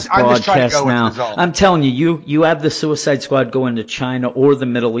 Everything is broadcast now. I'm telling you, you have the Suicide Squad go into China or the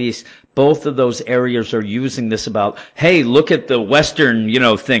Middle East. Both of those areas are using this about, hey, look at the Western,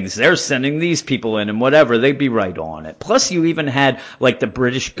 things. They're sending these people in and whatever. They'd be right on it. Plus, you even had, like, the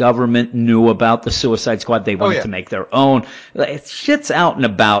British government knew about the Suicide Squad. They wanted to make their own. Shit's out and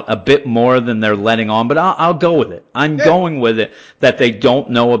about a bit more than they're letting on, but I'll go with it. I'm going with it that they don't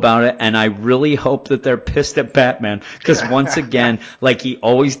know about it, and I really hope that they're pissed at Batman, because once again, like he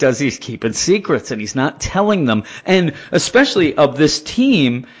always does, he's keeping secrets, and he's not telling them. And especially of this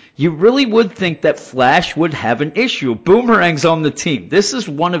team, you really would think that Flash would have an issue. Boomerang's on the team. This is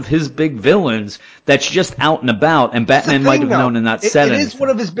one of his big villains that's just out and about, and Batman might have known and not said anything. It is one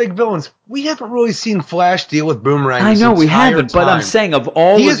of his big villains. We haven't really seen Flash deal with Boomerang. I know we haven't, but I'm saying of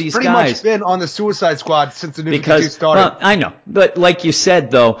all of these guys, he has pretty much been on the Suicide Squad since the New 52 started. Well, I know, but like you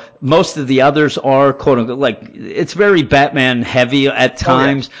said, though, most of the others are quote unquote like it's very Batman heavy at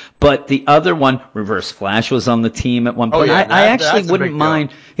times. But the other one, Reverse Flash, was on the team at one point. I actually wouldn't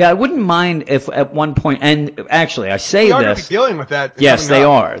mind. Yeah, I wouldn't mind if at one point, and actually I say this. We are going to be dealing with that. Yes, they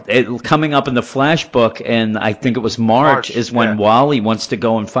are. Coming up in the Flash book, and I think it was March is when Wally wants to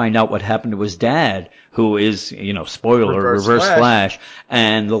go and find out what happened to his dad, who is, spoiler, Reverse Flash.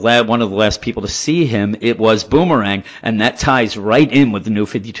 And one of the last people to see him, it was Boomerang, and that ties right in with the New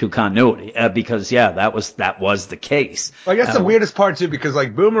 52 continuity, because that was the case. Well, I guess the weirdest part too, because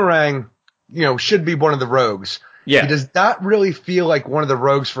like Boomerang, should be one of the rogues. Yeah. He does not really feel like one of the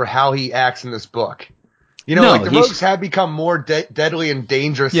rogues for how he acts in this book. The rogues have become more deadly and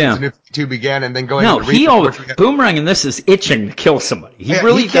dangerous since the New 52 began, and then going into the Boomerang in this is itching to kill somebody. He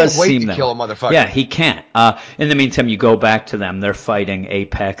really does seem to kill a motherfucker. Yeah, he can't. In the meantime, you go back to them. They're fighting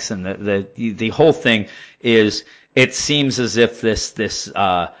Apex, and the whole thing is, it seems as if this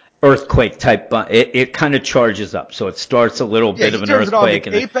earthquake type, it kind of charges up. So it starts a little bit of an earthquake.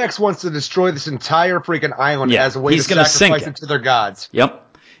 And Apex wants to destroy this entire freaking island as a way to sacrifice it to their gods.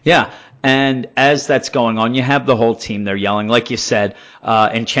 Yep. Yeah. And as that's going on, you have the whole team there yelling. Like you said,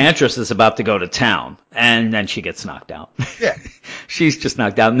 Enchantress is about to go to town, and then she gets knocked out. Yeah. She's just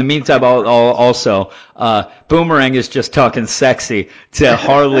knocked out. In the meantime, also, Boomerang is just talking sexy to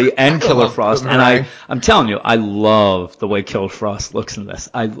Harley and Killer Frost. Boomerang. And I'm telling you, I love the way Killer Frost looks in this.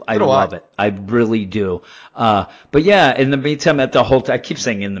 I love it. I really do. But yeah, in the meantime, I keep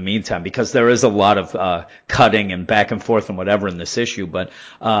saying in the meantime, because there is a lot of cutting and back and forth and whatever in this issue. But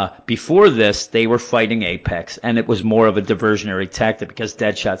before this, they were fighting Apex, and it was more of a diversionary tactic, because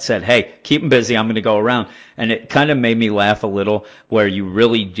Deadshot said, hey, keep them busy, I'm going to go around. And it kind of made me laugh a little, where you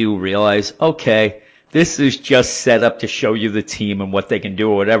really do realize, okay, this is just set up to show you the team and what they can do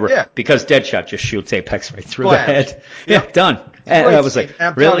or whatever. Yeah. Because Deadshot just shoots Apex right through the head. Yeah, done. And I was like,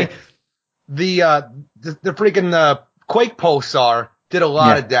 really? The freaking Quake Pulsar did a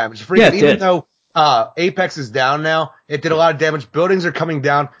lot of damage. Even though Apex is down now, it did a lot of damage. Buildings are coming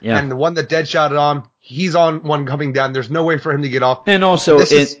down, and the one that Deadshot on, he's on one coming down. There's no way for him to get off. And also,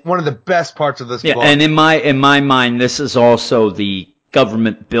 this is one of the best parts of this book. And in my mind, this is also the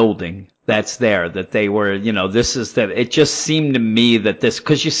government building that's there, that they were, this is that. It just seemed to me that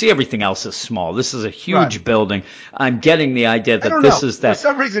because you see everything else is small. This is a huge building. I'm getting the idea that this is that. For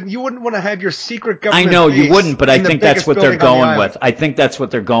some reason, you wouldn't want to have your secret government. I know you wouldn't, but I think that's what they're going with. I think that's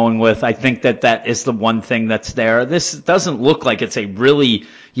what they're going with. I think that is the one thing that's there. This doesn't look like it's a really,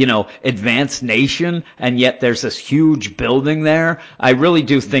 advanced nation, and yet there's this huge building there. I really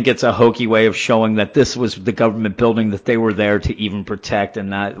do think it's a hokey way of showing that this was the government building that they were there to even protect, and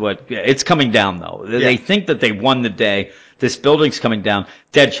not what it's coming down though. Yeah. They think that they won the day. This building's coming down.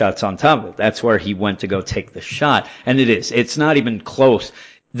 Deadshot's on top of it. That's where he went to go take the shot, and it is. It's not even close.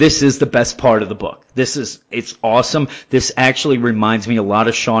 This is the best part of the book. It's awesome. This actually reminds me a lot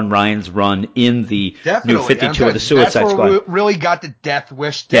of Sean Ryan's run in the New 52 of the Suicide Squad. We really got the Death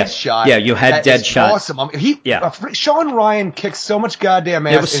Wish Deadshot. Yeah, you had Deadshot. Awesome. I mean, Sean Ryan kicks so much goddamn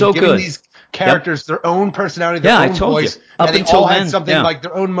ass. It was so giving these characters their own personality, their own voice, and they all had something like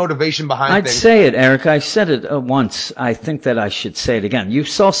their own motivation behind things. I'd say it, Eric. I said it once. I think that I should say it again. You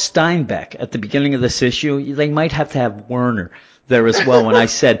saw Steinbeck at the beginning of this issue. They might have to have Werner there as well. When I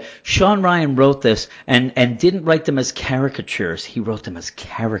said Sean Ryan wrote this and didn't write them as caricatures, he wrote them as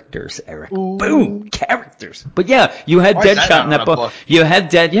characters, Eric. Ooh. Boom, characters. But yeah, you had Deadshot in that book. You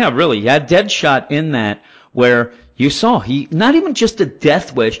had Deadshot in that, where you saw he not even just a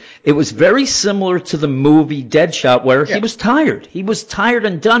death wish. It was very similar to the movie Deadshot, where he was tired. He was tired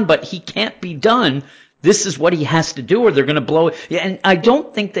and done, but he can't be done. This is what he has to do, or they're going to blow it. Yeah, and I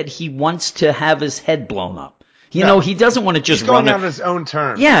don't think that he wants to have his head blown up. He doesn't want to just run out on his own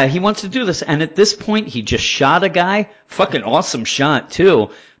terms. Yeah, he wants to do this. And at this point, he just shot a guy. Fucking awesome shot, too.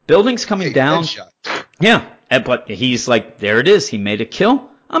 Building's coming down. Yeah, but he's like, there it is. He made a kill.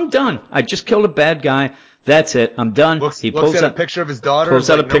 I'm done. I just killed a bad guy. That's it. I'm done. He looks at a picture of his daughter. Pulls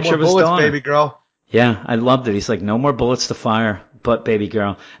out a picture of his daughter. Baby girl. Yeah, I loved it. He's like, no more bullets to fire, but baby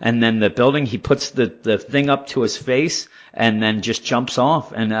girl. And then the building, he puts the thing up to his face and then just jumps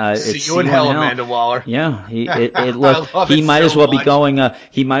off. And see you in hell, Amanda Waller. Yeah, he might as well be going.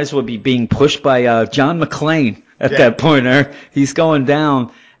 He might as well be being pushed by John McClane at that point. He's going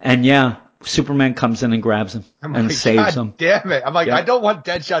down, and Superman comes in and grabs him and saves him. Damn it! I'm like, I don't want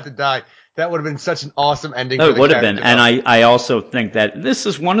Deadshot to die. That would have been such an awesome ending. It would have been, and I also think that this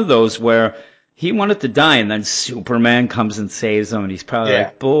is one of those where he wanted to die, and then Superman comes and saves him, and he's probably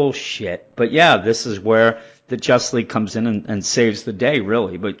like, bullshit. But this is where the Justice League comes in and saves the day,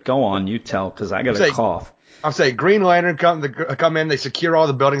 really. But go on, you tell, because I got a cough. I'm saying Green Lantern come in, they secure all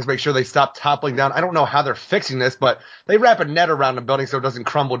the buildings, make sure they stop toppling down. I don't know how they're fixing this, but they wrap a net around the building so it doesn't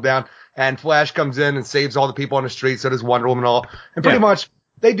crumble down. And Flash comes in and saves all the people on the street, so does Wonder Woman and all. And pretty much,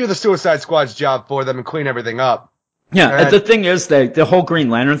 they do the Suicide Squad's job for them and clean everything up. Yeah, the thing is, the whole Green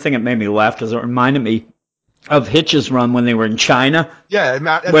Lantern thing, it made me laugh because it reminded me of Hitch's run when they were in China. Yeah,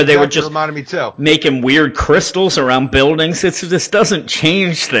 where they were just reminded me too. Making weird crystals around buildings. This doesn't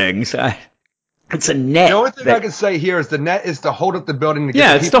change things. It's a net. The only thing I can say here is the net is to hold up the building to get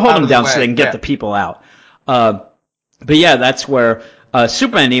the people it's to hold them down so they can get the people out. But that's where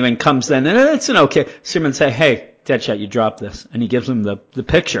Superman even comes in, and it's an okay. Superman say, hey, Deadshot, you dropped this. And he gives him the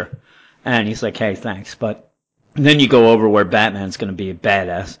picture. And he's like, hey, thanks. But then you go over where Batman's going to be a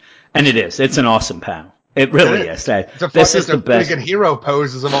badass. And it is. It's an awesome panel. It really is. This is the best. Freaking hero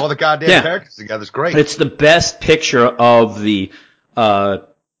poses of all the goddamn characters together. It's great. It's the best picture of the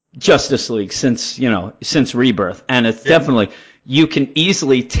Justice League since Rebirth. And it's definitely, you can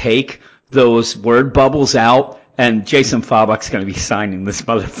easily take those word bubbles out, and Jason Fabok's going to be signing this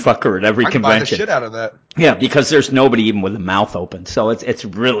motherfucker at every convention. I can buy the shit out of that. Yeah, because there's nobody even with a mouth open. So it's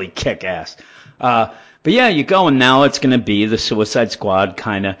really kick-ass. But you go, and now it's going to be the Suicide Squad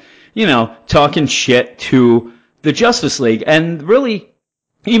kind of, talking shit to the Justice League. And really,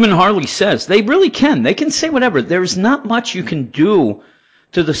 even Harley says, they really can. They can say whatever. There's not much you can do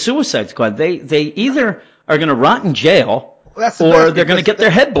to the Suicide Squad. They either are going to rot in jail, or they're going to get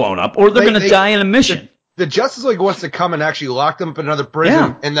their head blown up, or they're going to die in a mission. The Justice League wants to come and actually lock them up in another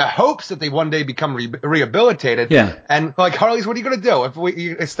prison in the hopes that they one day become rehabilitated. Yeah. And like, Harley's, what are you going to do? If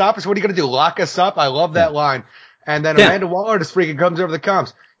you stop us, what are you going to do? Lock us up? I love that line. And then Amanda Waller just freaking comes over the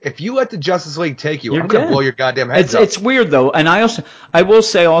comms. If you let the Justice League take you, I'm going to blow your goddamn heads up. It's weird though. And I will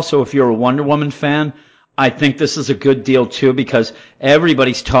say also, if you're a Wonder Woman fan, I think this is a good deal too, because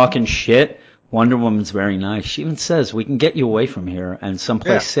everybody's talking shit. Wonder Woman's very nice. She even says, we can get you away from here and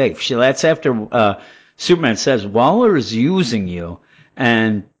someplace safe. That's after, Superman says, Waller is using you,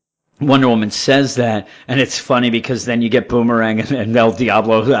 and Wonder Woman says that, and it's funny because then you get Boomerang and El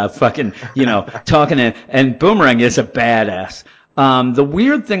Diablo talking, and Boomerang is a badass. The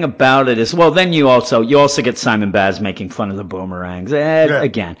weird thing about it is, then you also get Simon Baz making fun of the Boomerangs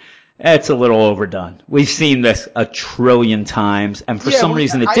again. it's a little overdone. We've seen this a trillion times, and for some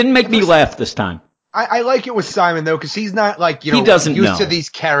reason, it didn't make me laugh this time. I like it with Simon, though, because he's not, like, he doesn't used to these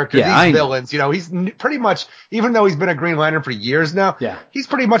characters, these villains. He's pretty much, even though he's been a Green Lantern for years now, he's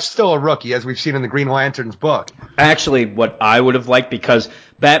pretty much still a rookie, as we've seen in the Green Lantern's book. Actually, what I would have liked, because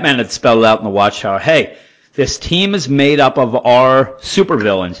Batman had spelled out in the Watchtower, hey, this team is made up of our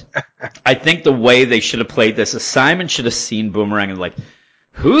supervillains. I think the way they should have played this is Simon should have seen Boomerang and like,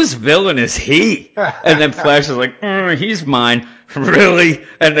 whose villain is he? And then Flash is like, he's mine. Really?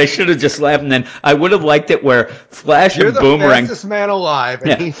 And they should have just laughed. And then I would have liked it where Flash and Boomerang. You're the fastest man alive,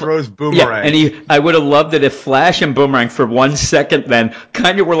 and he throws Boomerang. Yeah, and I would have loved it if Flash and Boomerang for 1 second then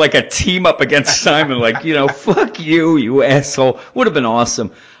kind of were like a team up against Simon. Like, fuck you, you asshole. Would have been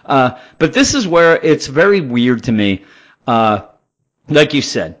awesome. But this is where it's very weird to me. Like you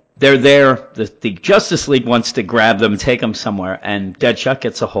said. They're there. The Justice League wants to grab them, take them somewhere, and Deadshot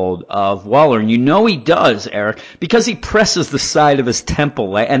gets a hold of Waller. And he does, Eric, because he presses the side of his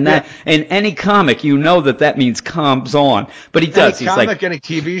temple. And that in any comic, that means comes on. But he does. Any comic, any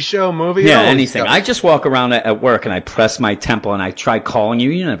TV show, movie? Yeah, anything. I just walk around at work and I press my temple and I try calling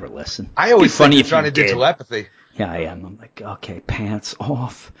you. You never listen. I always think you're trying to do telepathy. Yeah, I am. I'm like, okay, pants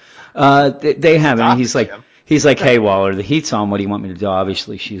off. They have it. And he's like, hey, Waller, the heat's on. What do you want me to do?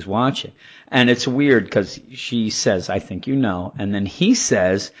 Obviously, she's watching. And it's weird because she says, I think you know. And then he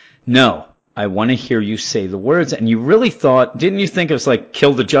says, no, I want to hear you say the words. And you really didn't you think it was like,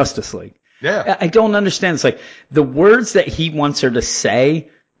 kill the Justice League? Yeah. I don't understand. It's like the words that he wants her to say,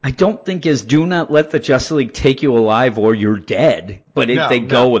 I don't think is do not let the Justice League take you alive or you're dead. But they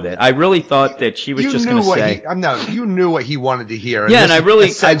go with it. I really thought that she was just going to say. You knew what he wanted to hear. Yeah, and I really.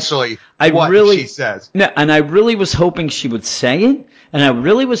 Essentially, she says. Yeah, and I really was hoping she would say it. And I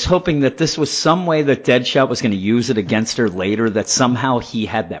really was hoping that this was some way that Deadshot was going to use it against her later, that somehow he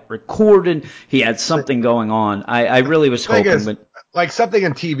had that recorded, he had something going on. I really was hoping. But like something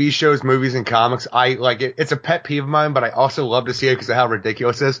in TV shows, movies, and comics, I like it. It's a pet peeve of mine, but I also love to see it because of how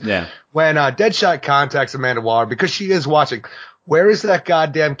ridiculous it is. Yeah. When Deadshot contacts Amanda Waller, because she is watching, where is that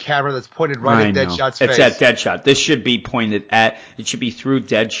goddamn camera that's pointed right at Deadshot's face? It's at Deadshot. This should be pointed at, it should be through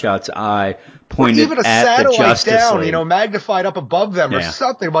Deadshot's eye, pointed at the Justice League. Magnified up above them or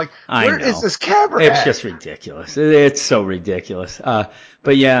something. I'm like, where is this camera It's just ridiculous. It's so ridiculous.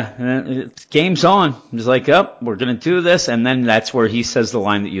 But yeah, game's on. It's like, we're going to do this. And then that's where he says the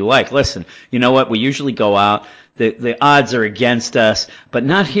line that you like. Listen, you know what? We usually go out. The odds are against us, but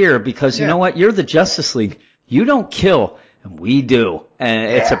not here because you know what? You're the Justice League. You don't kill. And we do.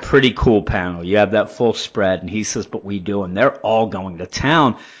 And it's a pretty cool panel. You have that full spread. And he says, but we do. And they're all going to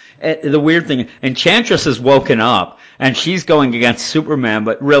town. The weird thing, Enchantress has woken up. And she's going against Superman.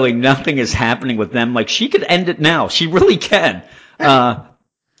 But really nothing is happening with them. Like, she could end it now. She really can. I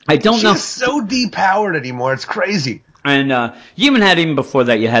don't know. She's so depowered anymore. It's crazy. And you even before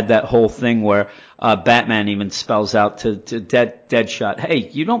that, you had that whole thing where Batman even spells out to Deadshot, hey,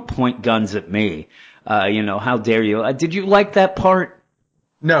 you don't point guns at me. How dare you? Did you like that part?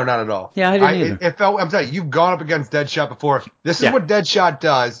 No, not at all. Yeah, I didn't either. I'm telling you, you've gone up against Deadshot before. This is what Deadshot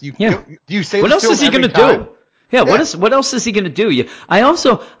does. You say what else is he going to do? Yeah, what else is he going to do? I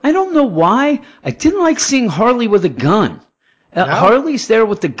don't know why. I didn't like seeing Harley with a gun. No? Harley's there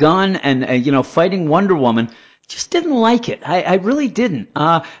with the gun and, fighting Wonder Woman. Just didn't like it. I really didn't.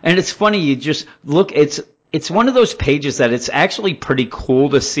 And it's funny, you just look, it's one of those pages that it's actually pretty cool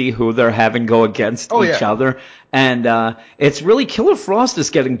to see who they're having go against each other. And it's really Killer Frost is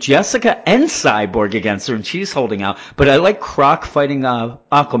getting Jessica and Cyborg against her, and she's holding out. But I like Croc fighting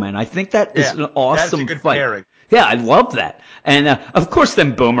Aquaman. I think that is an awesome that's a good fight. Pairing. Yeah, I love that. And, of course,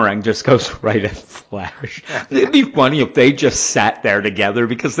 then Boomerang just goes right at Flash. It'd be funny if they just sat there together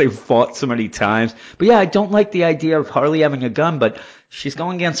because they fought so many times. But, yeah, I don't like the idea of Harley having a gun, but she's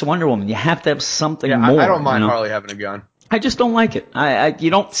going against Wonder Woman. You have to have something more. I don't mind Harley having a gun. I just don't like it. You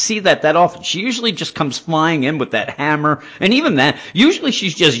don't see that often. She usually just comes flying in with that hammer. And even that, usually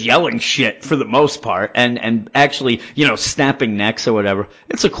she's just yelling shit for the most part and actually, snapping necks or whatever.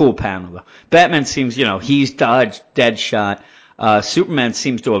 It's a cool panel, though. Batman seems, he's dodged Deadshot. Superman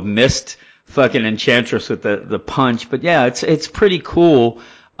seems to have missed fucking Enchantress with the punch. But yeah, it's pretty cool.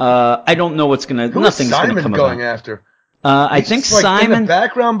 I don't know what's nothing's going to come Simon going after? I think Simon in the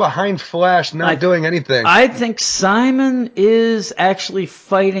background behind Flash, not doing anything. I think Simon is actually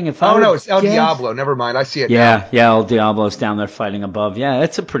fighting. It's El Diablo. Never mind, I see it. Yeah, El Diablo's down there fighting above. Yeah,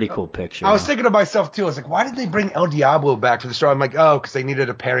 it's a pretty cool picture. I was thinking to myself too. I was like, why did they bring El Diablo back for the story? I'm like, because they needed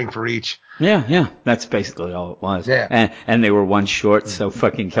a pairing for each. Yeah, that's basically all it was. Yeah, and they were one short, so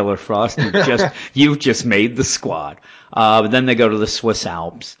fucking Killer Frost, you just made the squad. But then they go to the Swiss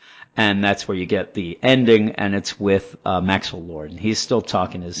Alps. And that's where you get the ending, and it's with Maxwell Lord. And he's still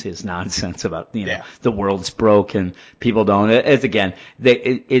talking his nonsense about, the world's broken, people don't.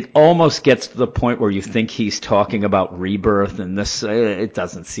 It almost gets to the point where you think he's talking about rebirth, and this, it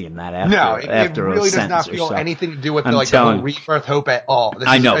doesn't seem that after it really does not feel anything to do with the whole rebirth hope at all.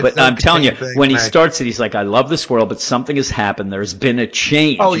 But I'm telling you, when he starts it, he's like, I love this world, but something has happened. There's been a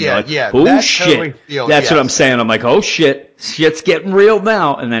change. Oh, yeah. Oh, shit. That's what I'm saying. I'm like, oh, shit. Shit's getting real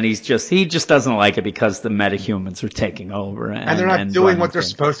now. And then he just doesn't like it because the metahumans are taking over. And they're not doing what they're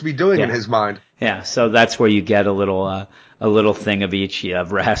supposed to be doing in his mind. Yeah, so that's where you get a little thing of each. You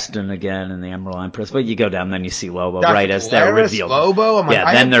have Rastin again and the Emerald Empress. But you go down, then you see Lobo, Dr. right, as they're revealed. Lobo? I'm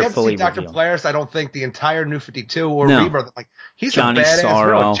like, then they're fully Dr. revealed. Polaris, I don't think the entire New 52 or Rebirth. I'm like, he's Johnny a badass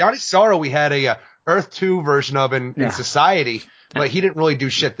Sorrow. hero. Johnny Sorrow we had a Earth 2 version of in Society, but he didn't really do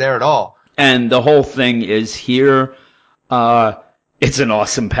shit there at all. And the whole thing is here, it's an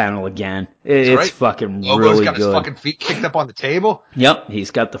awesome panel again. It's fucking Lobo's really got good. His fucking feet kicked up on the table. Yep,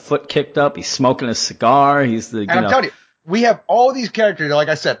 he's got the foot kicked up. He's smoking a cigar. I'm telling you, we have all these characters. Like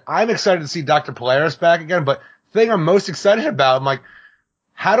I said, I'm excited to see Dr. Polaris back again. But the thing I'm most excited about, I'm like,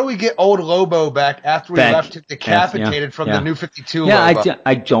 how do we get old Lobo back after we left him decapitated from the New 52 Lobo?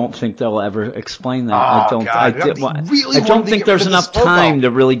 I don't think they'll ever explain that. I don't think there's enough time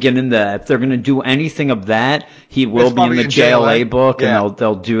to really get into that. If they're going to do anything of that, he will be in the JLA book, and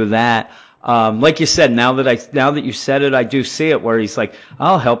they'll do that. Like you said, now that you said it, I do see it where he's like,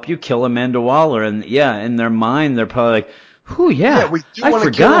 I'll help you kill Amanda Waller. And in their mind, they're probably like, I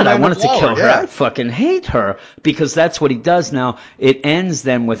forgot. I wanted to kill her. I fucking hate her, because that's what he does now. It ends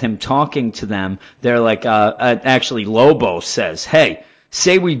then with him talking to them. They're like, actually Lobo says, hey,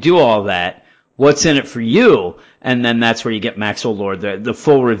 say we do all that. What's in it for you? And then that's where you get Maxwell Lord, the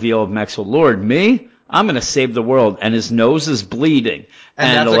full reveal of Maxwell Lord. Me? I'm going to save the world. And his nose is bleeding.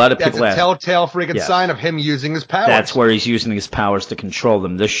 And a lot of people that's a telltale freaking sign of him using his powers. That's where he's using his powers to control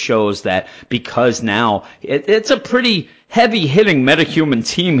them. This shows that because now it's a pretty heavy-hitting metahuman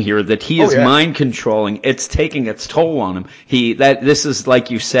team here that he is mind-controlling. It's taking its toll on him. This is,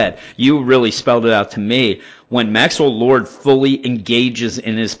 like you said, you really spelled it out to me. When Maxwell Lord fully engages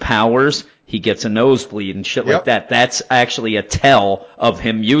in his powers, he gets a nosebleed and shit like that. That's actually a tell of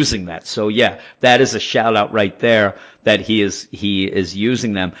him using that. So that is a shout out right there that he is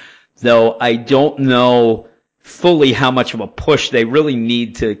using them. Though I don't know fully how much of a push they really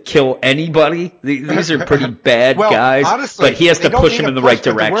need to kill anybody. These are pretty bad guys, honestly, but he has to push them in the right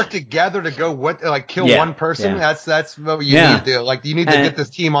direction. To work together to go kill one person. That's what you need to do. Like, you need to get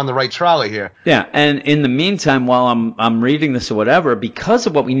this team on the right trolley here. Yeah, and in the meantime, while I'm reading this or whatever, because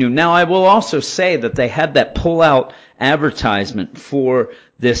of what we knew, now I will also say that they had that pull-out advertisement for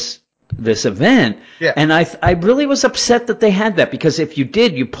this event, and I really was upset that they had that, because if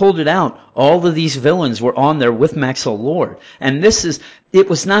you pulled it out, all of these villains were on there with Maxwell Lord, and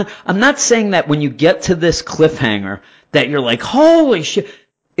I'm not saying that when you get to this cliffhanger that you're like, holy shit,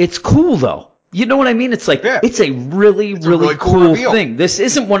 it's cool though. You know what I mean? It's like, it's a really cool thing. This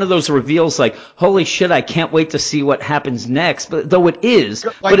isn't one of those reveals like, holy shit, I can't wait to see what happens next, but though it is.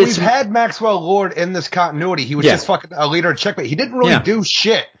 Like, we've had Maxwell Lord in this continuity. He was just fucking a leader of Checkmate. He didn't really do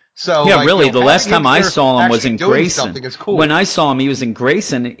shit. So, really, the last time I saw him was in Grayson. Cool. When I saw him, he was in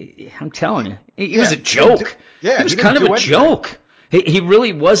Grayson. I'm telling you, he was a joke. He was kind of a joke. He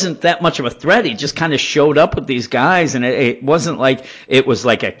really wasn't that much of a threat. He just kind of showed up with these guys, and it wasn't like it was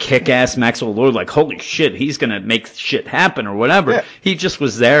like a kick-ass Maxwell Lord, like, holy shit, he's going to make shit happen or whatever. Yeah. He just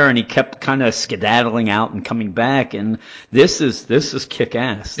was there, and he kept kind of skedaddling out and coming back, and this is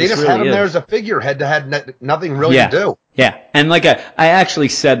kick-ass. They just had him there as a figurehead that had nothing really to do. Yeah, and like I actually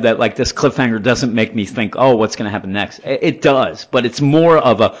said that, like, this cliffhanger doesn't make me think, oh, what's going to happen next? It does, but it's more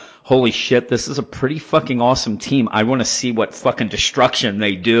of a, holy shit, this is a pretty fucking awesome team. I want to see what fucking destruction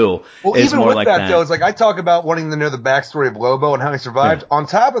they do. Well, even with that, though, it's like, I talk about wanting to know the backstory of Lobo and how he survived. Yeah. On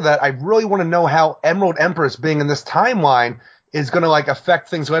top of that, I really want to know how Emerald Empress being in this timeline is going to, like, affect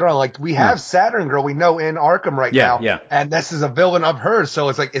things later on. Like, we have Saturn Girl, we know, in Arkham right now. Yeah. And this is a villain of hers. So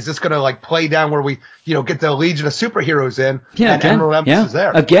it's like, is this going to, like, play down where we, get the Legion of Superheroes in? Yeah, and Emerald Empress is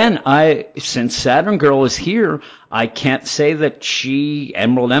there. Again, since Saturn Girl is here, I can't say that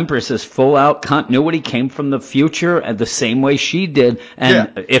Emerald Empress, is full out continuity, came from the future the same way she did.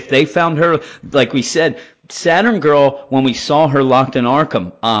 And if they found her, like we said, Saturn Girl, when we saw her locked in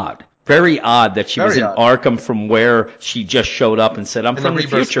Arkham, odd. Very odd that she was in Arkham from where she just showed up and said, I'm from the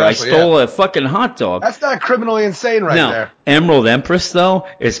future. I stole a fucking hot dog. That's not criminally insane there. Emerald Empress, though,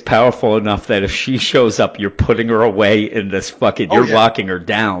 is powerful enough that if she shows up, you're putting her away in this fucking, you're locking her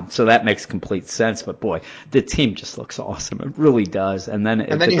down. So that makes complete sense. But boy, the team just looks awesome. It really does. And then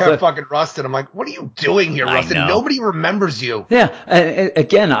you have fucking Rustin. I'm like, what are you doing here, Rustin? Nobody remembers you. Yeah.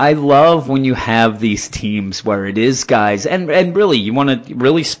 Again, I love when you have these teams where it is guys, and really, you want to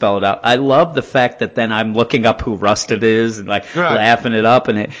really spell it out. I love the fact that then I'm looking up who Rustin is and laughing it up,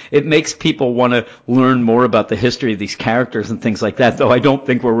 and it makes people want to learn more about the history of these characters and things like that, though I don't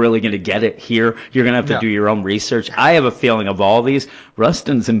think we're really going to get it here. You're going to have to do your own research. I have a feeling of all these,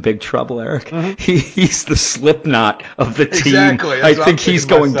 Rustin's in big trouble, Eric. Mm-hmm. He's the Slipknot of the team. Exactly. I think he's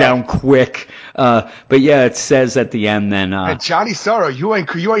going down quick. But yeah, it says at the end then... and Johnny Sorrow, you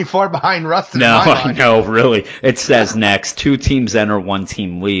ain't far behind Rustin. No, really. It says next, 2 teams enter, 1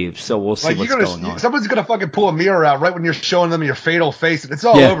 team leaves. So we'll see what's going on. Someone's going to fucking pull a mirror out right when you're showing them your fatal face. It's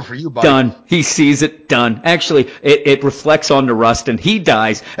all over for you, buddy. Done. He sees it. Done. Actually, it reflects onto Rustin. He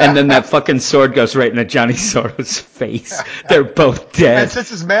dies, and then that fucking sword goes right into Johnny Sorrow's face. They're both dead. And since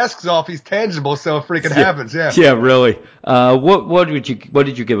his mask's off, he's tangible, so it freaking happens. Yeah. Yeah, really. What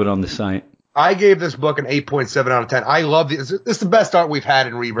did you give it on the site? I gave this book an 8.7 out of 10. I love this. This is the best art we've had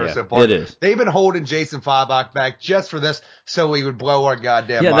in Rebirth so far. It is. They've been holding Jason Fabok back just for this so he would blow our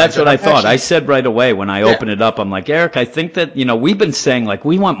goddamn minds. Yeah, that's what I thought. I said right away when I opened it up, I'm like, Eric, I think that, we've been saying, like,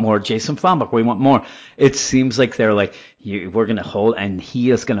 we want more Jason Fabok. We want more. It seems like they're like, we're going to hold, and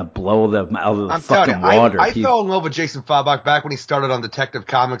he is going to blow them out of the fucking water. I fell in love with Jason Fabok back when he started on Detective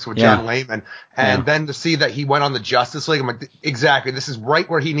Comics with John Layman. And then to see that he went on the Justice League, I'm like, exactly, this is right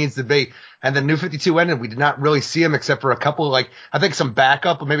where he needs to be. And then New 52 ended. We did not really see him except for a couple of, I think some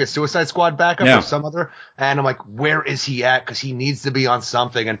backup, or maybe a Suicide Squad backup or some other. And I'm like, where is he at? Because he needs to be on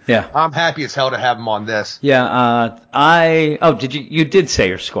something. And I'm happy as hell to have him on this. Yeah. You did say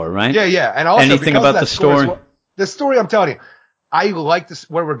your score, right? Yeah. And also, anything about the story? The story, I'm telling you, I like this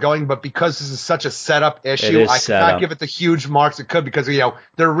where we're going, but because this is such a setup issue, I cannot give it the huge marks it could because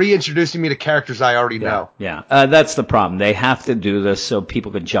they're reintroducing me to characters I already know. Yeah, that's the problem. They have to do this so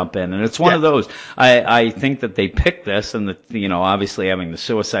people can jump in, and it's one of those. I think that they picked this, and obviously having the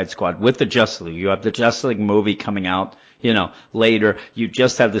Suicide Squad with the Justice League. You have the Justice League movie coming out. Later, you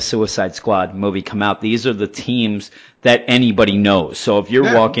just have the Suicide Squad movie come out. These are the teams that anybody knows. So if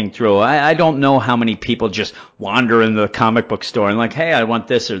you're walking through, I don't know how many people just wander into the comic book store and like, hey, I want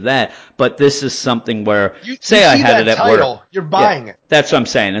this or that. But this is something where, I had it at work. You're buying it. That's what I'm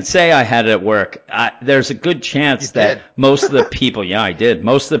saying. And say I had it at work. There's a good chance that most of the people, I did.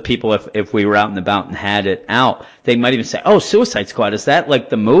 Most of the people, if we were out and about and had it out, they might even say, oh, Suicide Squad, is that like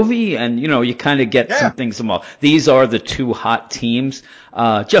the movie? And, you kind of get some things involved. These are the 2 hot teams.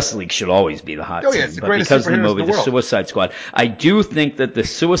 Justice League should always be the hot team. It's the but because of the movie, the Suicide Squad, I do think that the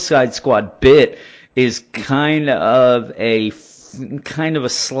Suicide Squad bit is kind of a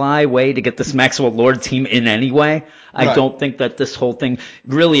sly way to get this Maxwell Lord team in anyway. I don't think that this whole thing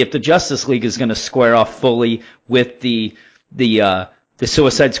really, if the Justice League is going to square off fully with the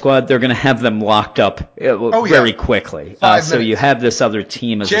Suicide Squad, they're going to have them locked up very quickly. So you have this other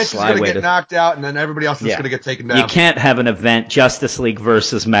team as a sly way to... Chance is going to get knocked out, and then everybody else is going to get taken down. You can't have an event, Justice League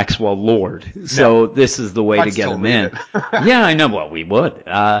versus Maxwell Lord. So this is the way to get them in. Yeah, I know. Well, we would.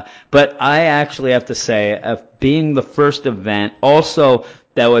 But I actually have to say, being the first event, also...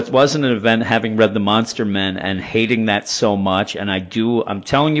 Though it wasn't an event, having read the Monster Men and hating that so much, and I'm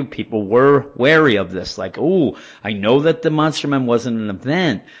telling you, people were wary of this. Like, I know that the Monster Men wasn't an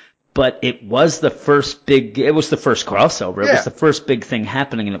event, but it was the first crossover. It was the first big thing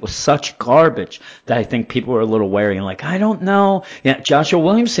happening, and it was such garbage that I think people were a little wary and like, I don't know. Yeah, Joshua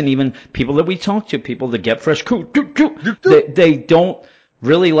Williamson, even people that we talk to, people that get fresh, they don't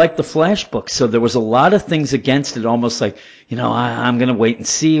really like the Flash book. So there was a lot of things against it, almost like, I'm going to wait and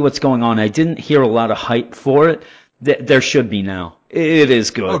see what's going on. I didn't hear a lot of hype for it. There should be now. It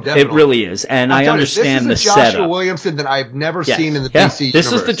is good. Oh, it really is. And I understand the setup. This is the Joshua Williamson that I've never seen in the DC universe.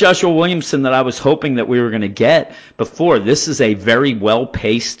 This is the Joshua Williamson that I was hoping that we were going to get before. This is a very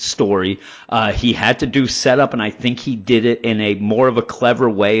well-paced story. He had to do setup, and I think he did it in a more of a clever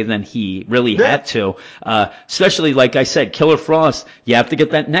way than he really had to. Especially, like I said, Killer Frost, you have to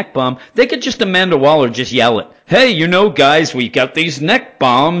get that neck bomb. They could just Amanda Waller just yell it. Hey, guys, we got these neck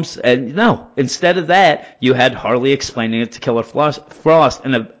bombs. And no, instead of that, you had Harley explaining it to Killer Frost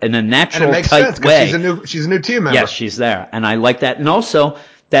in a natural type way. She's a new team member. Yes, she's there. And I like that. And also,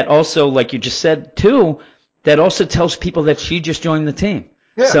 like you just said, too, that also tells people that she just joined the team.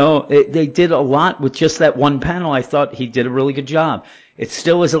 Yeah. So they did a lot with just that one panel. I thought he did a really good job. It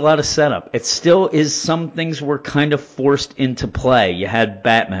still is a lot of setup. It still is some things were kind of forced into play. You had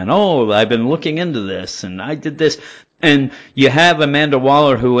Batman. Oh, I've been looking into this, and I did this. And you have Amanda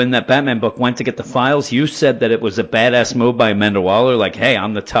Waller, who in that Batman book went to get the files. You said that it was a badass move by Amanda Waller, like, hey,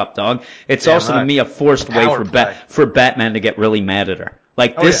 I'm the top dog. It's also, to me, a forced way for Batman to get really mad at her.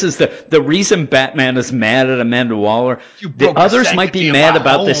 Like, this is the reason Batman is mad at Amanda Waller. The others might be mad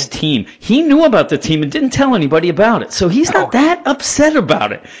about this team. He knew about the team and didn't tell anybody about it. So he's not that upset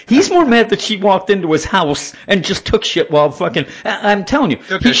about it. He's more mad that she walked into his house and just took shit while fucking, I'm telling you.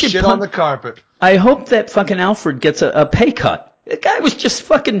 Took shit on the carpet. I hope that fucking Alfred gets a pay cut. The guy was just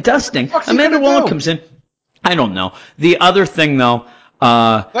fucking dusting. Amanda Waller comes in. I don't know. The other thing, though,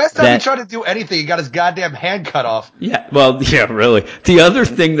 last time he tried to do anything, he got his goddamn hand cut off. Yeah, well, yeah, really. The other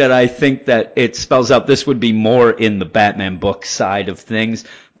thing that I think that it spells out, this would be more in the Batman book side of things,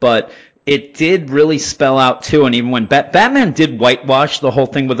 but it did really spell out, too, and even when Batman did whitewash the whole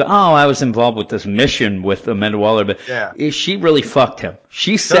thing with, I was involved with this mission with Amanda Waller, but she really fucked him.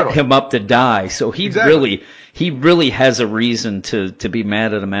 She set him up to die, so he really has a reason to be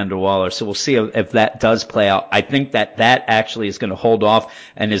mad at Amanda Waller. So we'll see if that does play out. I think that actually is going to hold off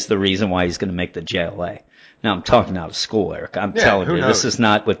and is the reason why he's going to make the JLA. Now, I'm talking out of school, Eric. I'm telling you, this is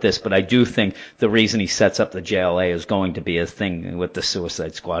not with this, but I do think the reason he sets up the JLA is going to be a thing with the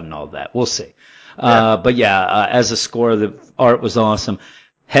Suicide Squad and all that. We'll see. But as a score, the art was awesome.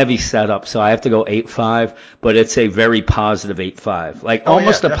 Heavy setup, so I have to go 8.5, but it's a very positive 8.5. Like,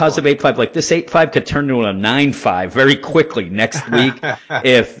 almost a positive 8.5. Like, this 8.5 could turn into a 9.5 very quickly next week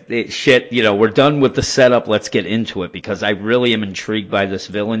if we're done with the setup, let's get into it, because I really am intrigued by this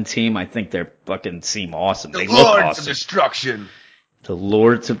villain team. I think they fucking seem awesome. They look awesome. The Lords of Destruction. The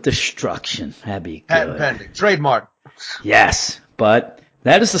Lords of Destruction. That'd be good. Patent pending. Trademark. Yes, but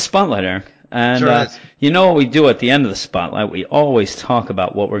that is the spotlight, Eric. And you know what we do at the end of the spotlight? We always talk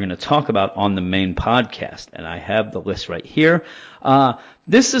about what we're going to talk about on the main podcast. And I have the list right here.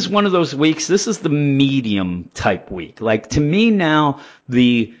 This is one of those weeks. This is the medium type week. Like, to me now,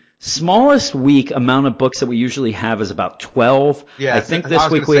 the smallest week amount of books that we usually have is about 12. Yeah, I think this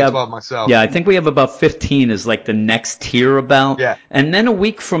week we have 12 myself. Yeah, I think we have about 15 is like the next tier about. Yeah. And then a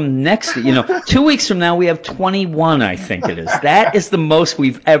week from next, 2 weeks from now we have 21, I think it is. That is the most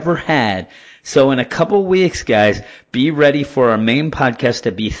we've ever had. So in a couple weeks, guys, be ready for our main podcast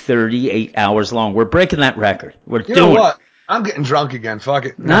to be 38 hours long. We're breaking that record. We're doing it. You know what? I'm getting drunk again. Fuck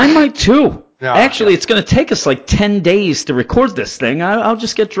it. I might too. No, actually, it's going to take us like 10 days to record this thing. I'll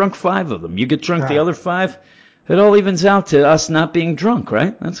just get drunk 5 of them. You get drunk the other 5. It all evens out to us not being drunk,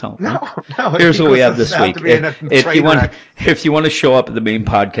 right? That's all. No. Here's what we have this week. If you want to show up at the main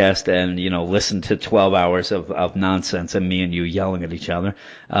podcast and listen to 12 hours of nonsense and me and you yelling at each other,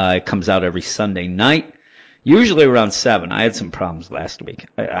 it comes out every Sunday night, usually around 7. I had some problems last week.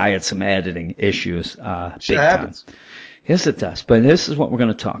 I had some editing issues. Big time. Yes, it does. But this is what we're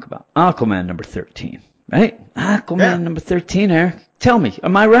going to talk about. Aquaman number 13, right? Aquaman number 13, Eric. Tell me,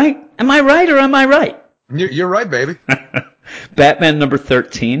 am I right? Am I right or am I right? You're right, baby. Batman number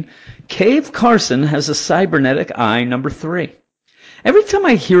 13. Cave Carson has a cybernetic eye number 3. Every time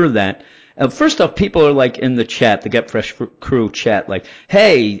I hear that, first off, people are like in the chat, the Get Fresh Crew chat, like,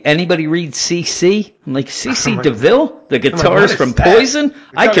 hey, anybody read CC? I'm like, CC DeVille, the guitarist from Poison?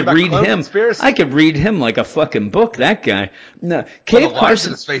 I could read him. Conspiracy? I could read him like a fucking book, that guy. No, Cave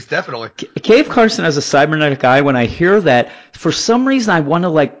Carson. His face, definitely. Cave Carson has a cybernetic eye. When I hear that, for some reason I want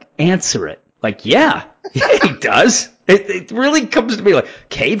to answer it. Like, yeah, he does. It really comes to me like,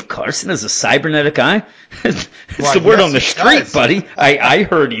 Cave Carson has a cybernetic eye? It's the word on the street, buddy. I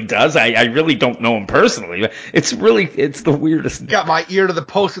heard he does. I really don't know him personally. But it's the weirdest. Got my ear to the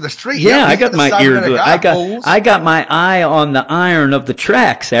post of the street. Yeah, I got my ear to I got my eye on the iron of the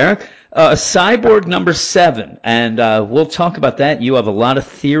tracks, Eric. Cyborg number 7, and we'll talk about that. You have a lot of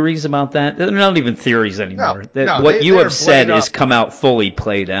theories about that. They're not even theories anymore. What you have said is come out fully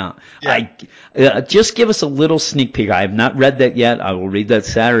played out. Yeah. Just give us a little sneak peek. I have not read that yet. I will read that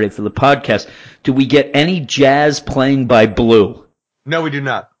Saturday for the podcast. Do we get any jazz playing by Blue? No, we do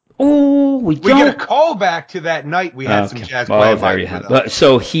not. Oh, we don't. We get a call back to that night we had some jazz playing by.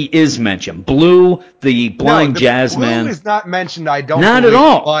 So he is mentioned. Blue, the blind jazz man. Blue is not mentioned, I don't Not at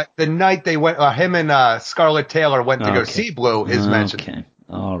all. But the night they went, him and Scarlett Taylor went to go see Blue is mentioned. Okay,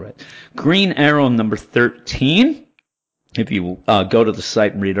 all right. Green Arrow number 13. If you go to the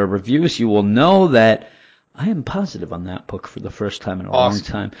site and read our reviews, you will know that I am positive on that book for the first time in a long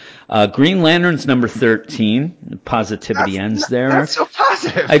time. Green Lantern's number 13. Positivity ends there. That's so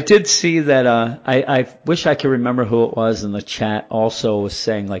positive. I did see that. I wish I could remember who it was in the chat. Also was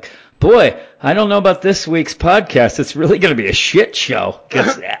saying like, boy, I don't know about this week's podcast. It's really going to be a shit show.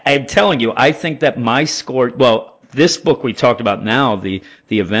 'Cause I'm telling you, I think that my score. Well, this book we talked about now, the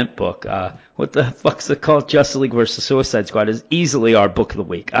event book, what the fuck's it called? Justice League versus Suicide Squad is easily our book of the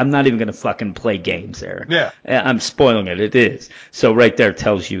week. I'm not even going to fucking play games, Eric. Yeah. I'm spoiling it. It is. So right there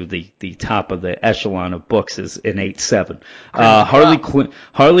tells you the top of the echelon of books is an 8-7.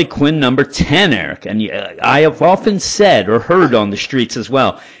 Harley Quinn number 10, Eric. And I have often said or heard on the streets as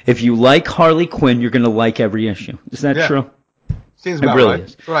well, if you like Harley Quinn, you're going to like every issue. Is that true? Seems about really right.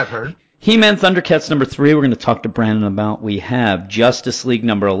 That's what I've heard. He-Man Thundercats number 3, we're going to talk to Brandon about. We have Justice League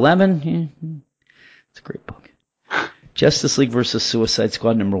number 11. It's a great book. Justice League versus Suicide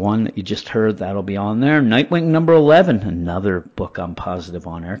Squad number 1 that you just heard. That'll be on there. Nightwing number 11, another book I'm positive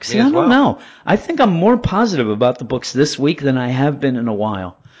on, Eric. See, I don't know. I think I'm more positive about the books this week than I have been in a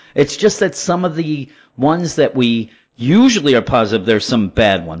while. It's just that some of the ones that we usually are positive, there's some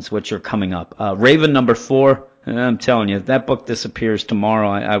bad ones, which are coming up. Raven number 4. I'm telling you, if that book disappears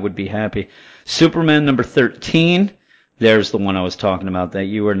tomorrow, I would be happy. Superman number 13. There's the one I was talking about, that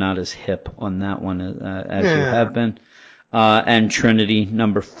you are not as hip on that one as you have been. And Trinity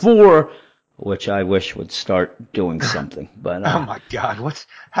number 4, which I wish would start doing something. But oh my God,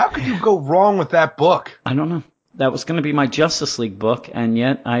 how could you go wrong with that book? I don't know. That was going to be my Justice League book, and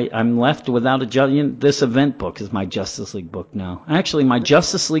yet I'm left without this event book is my Justice League book now. Actually, my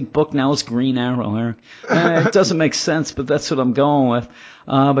Justice League book now is Green Arrow, Eric. It doesn't make sense, but that's what I'm going with.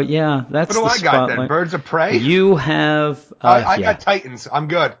 But yeah, that's the spotlight. What do I got then? Birds of Prey? You have... I got Titans. I'm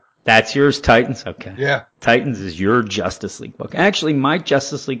good. That's yours, Titans? Okay. Yeah. Titans is your Justice League book. Actually, my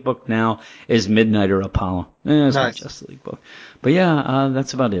Justice League book now is Midnight or Apollo. That's my Justice League book. But yeah,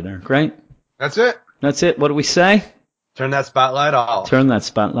 that's about it, Eric, right? That's it. That's it. What do we say? Turn that spotlight off. Turn that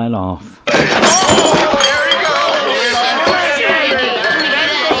spotlight off.